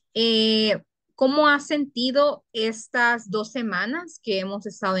 ¿cómo has sentido estas 2 semanas que hemos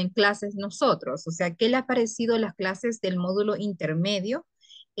estado en clases nosotros? O sea, ¿qué le ha parecido las clases del módulo intermedio?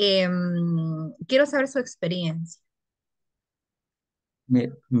 Quiero saber su experiencia.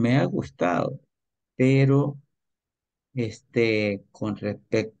 Me ha gustado, pero con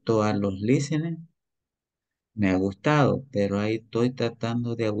respecto a los listening, me ha gustado, pero ahí estoy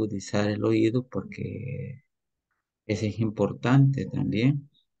tratando de agudizar el oído porque eso es importante también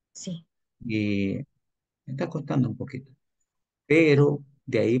Sí. y me está costando un poquito. Pero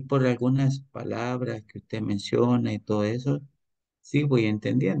de ahí por algunas palabras que usted menciona y todo eso, sí voy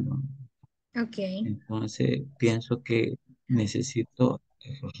entendiendo. Ok. Entonces pienso que necesito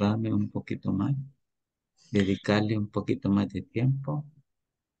esforzarme un poquito más, dedicarle un poquito más de tiempo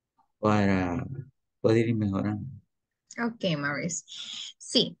para poder ir mejorando. Ok, Maurice.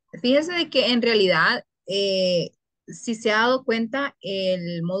 Sí, fíjese de que en realidad, si se ha dado cuenta,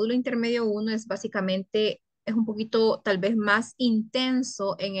 el módulo intermedio uno es básicamente, es un poquito tal vez más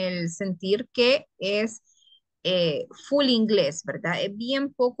intenso en el sentir que es full inglés, ¿verdad? Es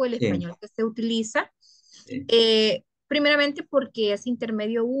bien poco el Sí, español que se utiliza. sí, Primeramente porque es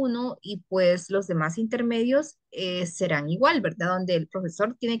intermedio uno y pues los demás intermedios serán igual, ¿verdad? Donde el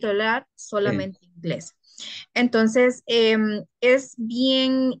profesor tiene que hablar sí, solamente inglés. Entonces, es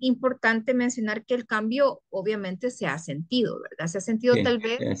bien importante mencionar que el cambio obviamente se ha sentido, ¿verdad? Se ha sentido sí, tal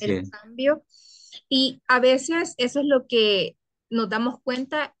vez así el es. cambio y a veces eso es nos damos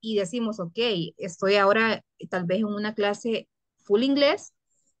cuenta y decimos, ok, estoy ahora tal vez en una clase full inglés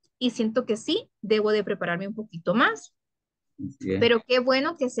y siento que sí, debo de prepararme un poquito más. Así es. Pero qué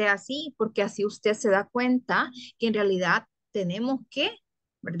bueno que sea así, porque así usted se da cuenta que en realidad tenemos que,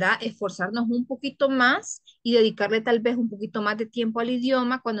 ¿verdad? Esforzarnos un poquito más y dedicarle tal vez un poquito más de tiempo al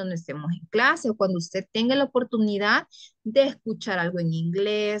idioma cuando no estemos en clase o cuando usted tenga la oportunidad de escuchar algo en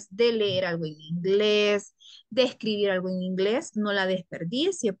inglés, de leer algo en inglés, de escribir algo en inglés, no la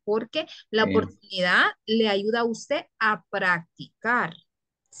desperdicie porque la oportunidad le ayuda a usted a practicar,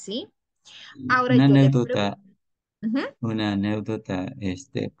 ¿sí? Ahora Una yo le pregunto. anécdota, una anécdota,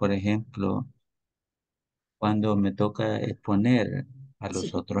 por ejemplo, cuando me toca exponer a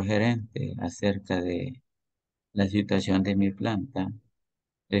los Sí. otros gerentes acerca de la situación de mi planta,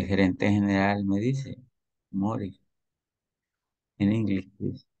 el gerente general me dice, Morris, en inglés,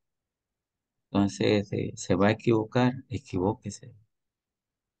 please. Entonces, se va a equivocar, equivóquese.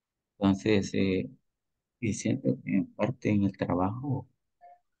 Entonces, y siento que en parte en el trabajo,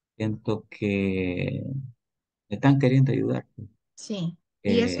 siento que me están queriendo ayudar, pues, Sí,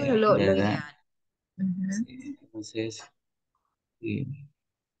 y eso es lo ¿verdad? ideal. Ujú. Sí, entonces, y,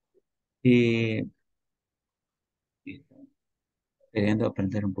 y, y queriendo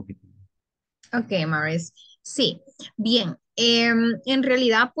aprender un poquito. Ok, Maris. Sí, bien. En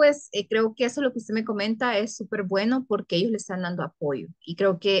realidad, pues creo que eso lo que usted me comenta es súper bueno porque ellos le están dando apoyo y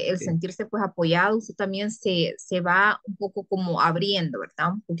creo que el Sí, sentirse pues apoyado, usted también se va un poco como abriendo,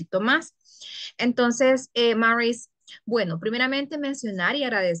 ¿verdad? Un poquito más. Entonces, Maris, bueno, primeramente mencionar y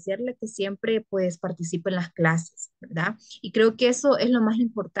agradecerle que siempre pues participe en las clases, ¿verdad? Y creo que eso es lo más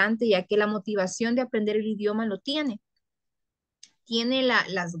importante ya que la motivación de aprender el idioma lo tiene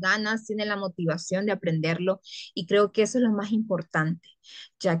las ganas, tiene la motivación de aprenderlo y creo que eso es lo más importante,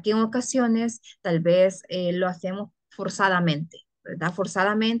 ya que en ocasiones tal vez lo hacemos forzadamente, ¿verdad?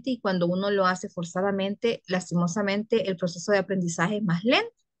 Forzadamente y cuando uno lo hace forzadamente, lastimosamente el proceso de aprendizaje es más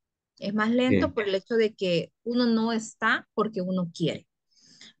lento. Es más lento sí, por el hecho de que uno no está porque uno quiere,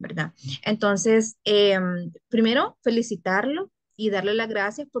 ¿verdad? Entonces, primero, felicitarlo y darle las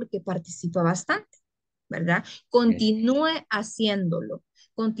gracias porque participa bastante. ¿Verdad? Continúe haciéndolo,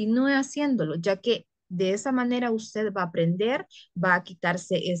 ya que de esa manera usted va a aprender, va a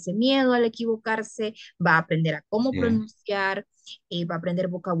quitarse ese miedo al equivocarse, va a aprender a cómo sí, pronunciar, va a aprender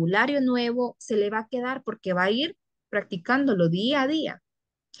vocabulario nuevo, se le va a quedar porque va a ir practicándolo día a día.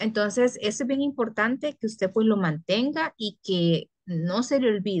 Entonces, eso es bien importante que usted pues lo mantenga y que no se le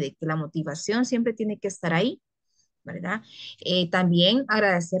olvide que la motivación siempre tiene que estar ahí, ¿verdad? También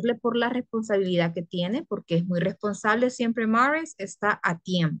agradecerle por la responsabilidad que tiene, porque es muy responsable siempre, Morris, está a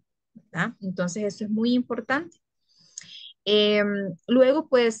tiempo, ¿verdad? Entonces, eso es muy importante. Luego,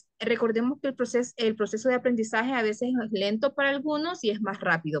 pues, recordemos que el proceso de aprendizaje a veces es lento para algunos y es más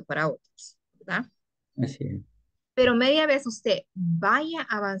rápido para otros, ¿verdad? así es. Pero media vez usted vaya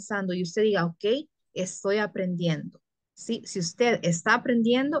avanzando y usted diga, ok, estoy aprendiendo. ¿Sí? Si usted está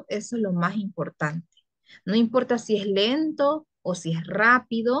aprendiendo, eso es lo más importante. No importa si es lento o si es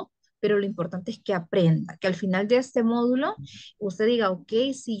rápido, pero lo importante es que aprenda, que al final de este módulo usted diga, ok,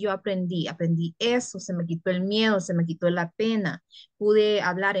 si yo aprendí eso, se me quitó el miedo, se me quitó la pena, pude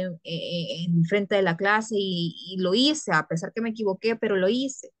hablar en frente de la clase y lo hice, a pesar que me equivoqué, pero lo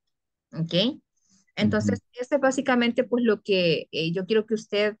hice, ¿ok? Ujú, Entonces, este es básicamente pues lo que yo quiero que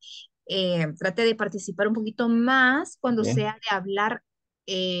usted trate de participar un poquito más cuando sí, sea de hablar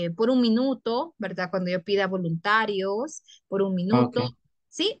por un minuto, ¿verdad? Cuando yo pida voluntarios por un ok, minuto,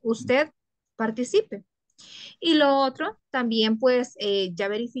 sí, usted participe. Y lo otro, también pues ya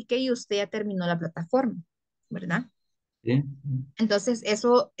verifiqué y usted ya terminó la plataforma, ¿verdad? sí, Entonces,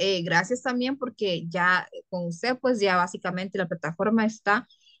 eso, gracias también porque ya con usted, pues ya básicamente la plataforma está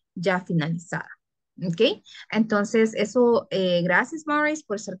ya finalizada. ¿Ok? Entonces, eso, gracias, Maurice,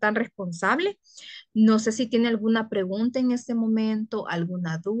 por ser tan responsable. No sé si tiene alguna pregunta en este momento,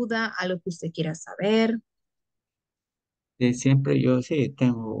 alguna duda, algo que usted quiera saber. sí, siempre yo sí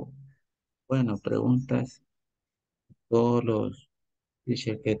tengo, bueno, preguntas, todos los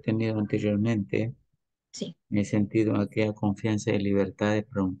teachers que he tenido anteriormente, Sí, me he sentido aquella confianza y libertad de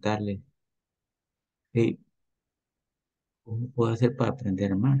preguntarles, hey, ¿cómo puedo hacer para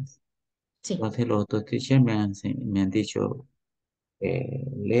aprender más? sí. Entonces los otros teachers me han dicho,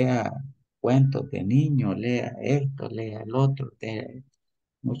 lea cuentos de niños, lea esto, lea el otro.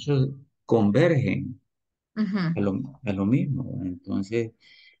 Muchos convergen Ujú. a lo mismo. Entonces,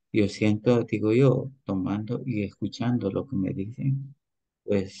 yo siento, digo yo, tomando y escuchando lo que me dicen,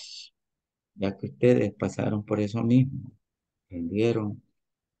 pues ya que ustedes pasaron por eso mismo, aprendieron,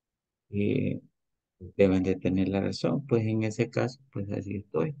 deben de tener la razón, pues en ese caso, pues así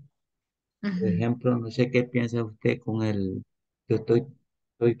estoy. Por ejemplo, no sé qué piensa usted con yo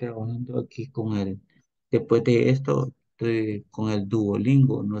estoy trabajando aquí con después de esto, estoy con el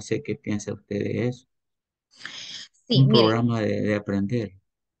Duolingo, no sé qué piensa usted de eso. Sí, Un mire, programa de aprender.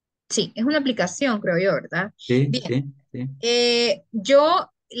 sí, es una aplicación, creo yo, ¿verdad? Sí, Bien, sí, sí. yo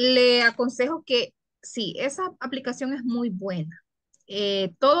le aconsejo que sí, esa aplicación es muy buena.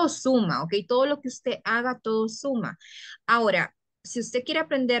 Todo suma, ¿ok? Todo lo que usted haga, todo suma. Ahora, si usted quiere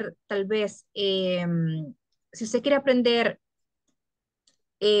aprender, tal vez, si usted quiere aprender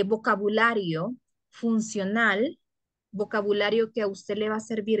vocabulario funcional, vocabulario que a usted le va a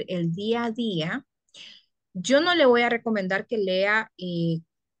servir el día a día, yo no le voy a recomendar que lea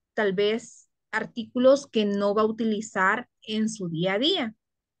tal vez artículos que no va a utilizar en su día a día.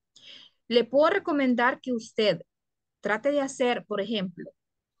 Le puedo recomendar que usted trate de hacer, por ejemplo,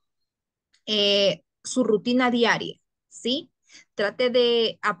 su rutina diaria, ¿sí? Trate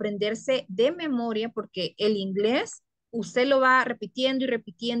de aprenderse de memoria porque el inglés usted lo va repitiendo y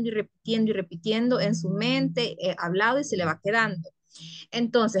repitiendo y repitiendo y repitiendo en su mente, hablado y se le va quedando.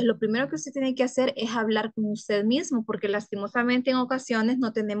 Entonces, lo primero que usted tiene que hacer es hablar con usted mismo, porque lastimosamente en ocasiones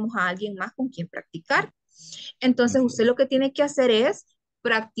no tenemos a alguien más con quien practicar. Entonces, usted lo que tiene que hacer es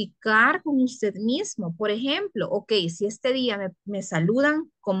practicar con usted mismo. Por ejemplo, ok, si este día me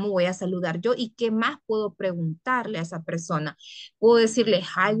saludan, ¿cómo voy a saludar yo? ¿Y qué más puedo preguntarle a esa persona? Puedo decirle,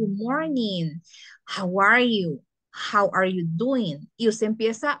 hi, good morning, how are you? How are you doing? Y usted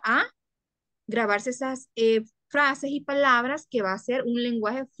empieza a grabarse esas frases y palabras que va a ser un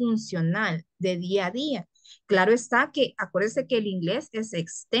lenguaje funcional de día a día. Claro está que acuérdese que el inglés es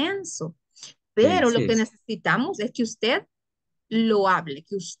extenso, Sí, pero lo que sí, necesitamos es que usted lo hable,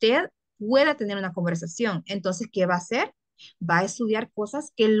 que usted pueda tener una conversación. Entonces, ¿qué va a hacer? Va a estudiar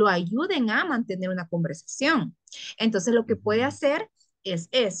cosas que lo ayuden a mantener una conversación. Entonces, lo que puede hacer es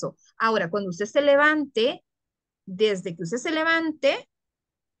eso. Ahora, cuando usted se levante, desde que usted se levante,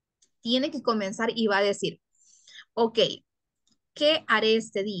 tiene que comenzar y va a decir, ok, ¿qué haré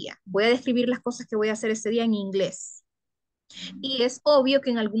este día? Voy a describir las cosas que voy a hacer este día en inglés. Y es obvio que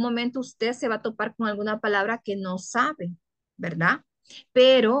en algún momento usted se va a topar con alguna palabra que no sabe, ¿verdad?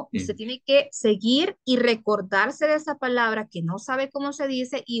 Pero usted sí. tiene que seguir y recordarse de esa palabra que no sabe cómo se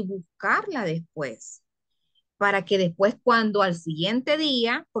dice y buscarla después, para que después cuando al siguiente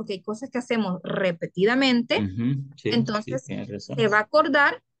día, porque hay cosas que hacemos repetidamente, Ujú, sí, sí, entonces tiene razón. se va a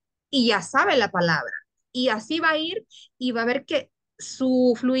acordar y ya sabe la palabra. Y así va a ir y va a ver que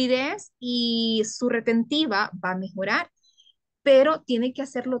su fluidez y su retentiva va a mejorar, pero tiene que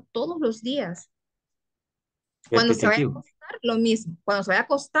hacerlo todos los días. Cuando se vaya a Repetitivo. acostar, lo mismo. Cuando se vaya a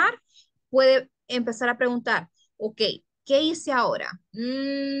acostar, puede empezar a preguntar, ok, ¿qué hice ahora?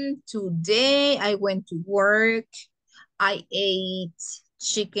 Today I went to work, I ate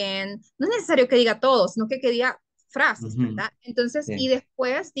chicken. No es necesario que diga todo, sino que diga frases, Ujú, ¿verdad? Entonces, y sí.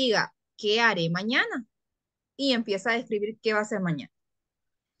 después diga, ¿qué haré mañana? Y empieza a describir qué va a hacer mañana.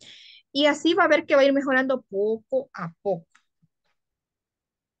 Y así va a ver que va a ir mejorando poco a poco.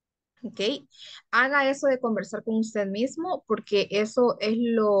 ¿Ok? Haga eso de conversar con usted mismo porque eso es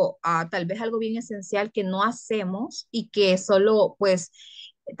tal vez algo bien esencial que no hacemos y que solo pues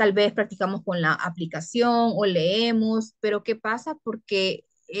tal vez practicamos con la aplicación o leemos, pero ¿qué pasa? Porque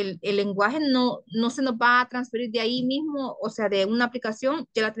el lenguaje no se nos va a transferir de ahí mismo, o sea, de una aplicación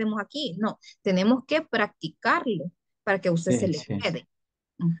ya la tenemos aquí, no, tenemos que practicarlo para que a usted se Sí, le sí. quede.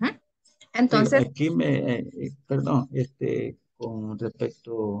 Ujú. Sí, Entonces, aquí perdón, con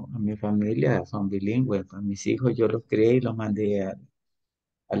respecto a mi familia, son bilingües. Para mis hijos yo los crié y los mandé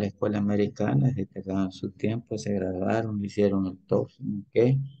a la escuela americana, se sacaron su tiempo, se graduaron, hicieron el TOEFL,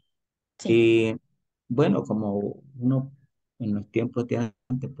 ¿ok? sí. Y bueno, como uno en los tiempos de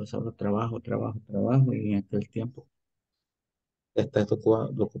antes, pues solo trabajo, trabajo, trabajo, y en aquel tiempo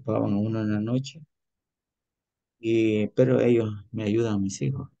lo ocupaban a uno en la noche, pero ellos me ayudan, mis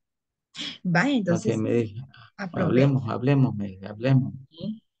hijos. Vaya, Entonces entonces me dicen, aproveche. hablemos, me dicen, hablemos.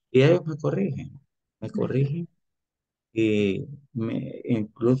 Y ellos me corrigen y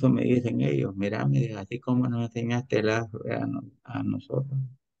incluso me dicen ellos, mira, me dicen, así como nos enseñaste a nosotros,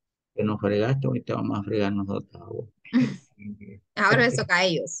 que nos fregaste, hoy te vamos a fregar nosotros a vos. Ahora les toca a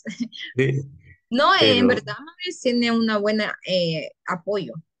ellos. Sí, No, en pero verdad, Maurice tiene una buena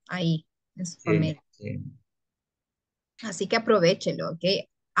apoyo ahí en su sí, familia. sí, Así que aprovechelo, ¿ok?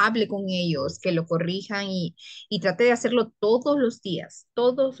 Hable con ellos, que lo corrijan y trate de hacerlo todos los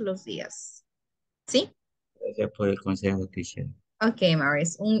días. ¿Sí? gracias por el consejo, teacher. Ok,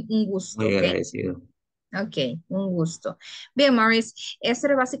 Maurice, un gusto, Muy ¿ok? agradecido. Ok, un gusto. Bien, Maurice, eso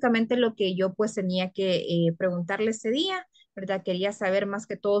era básicamente lo que yo pues tenía que preguntarle ese día, ¿verdad? Quería saber más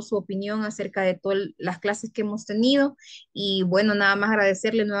que todo su opinión acerca de todas las clases que hemos tenido y bueno, nada más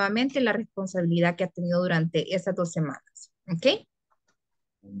agradecerle nuevamente la responsabilidad que ha tenido durante estas 2 semanas. ¿Ok?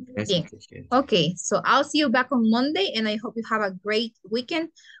 Gracias, Bien. teacher. Okay, so I'll see you back on Monday and I hope you have a great weekend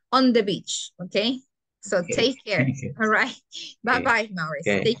on the beach. Okay, so Okay, take care. thank you. All right. Bye Okay, bye, Maurice.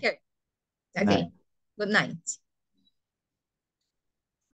 okay. Take care. Okay, Night. good night.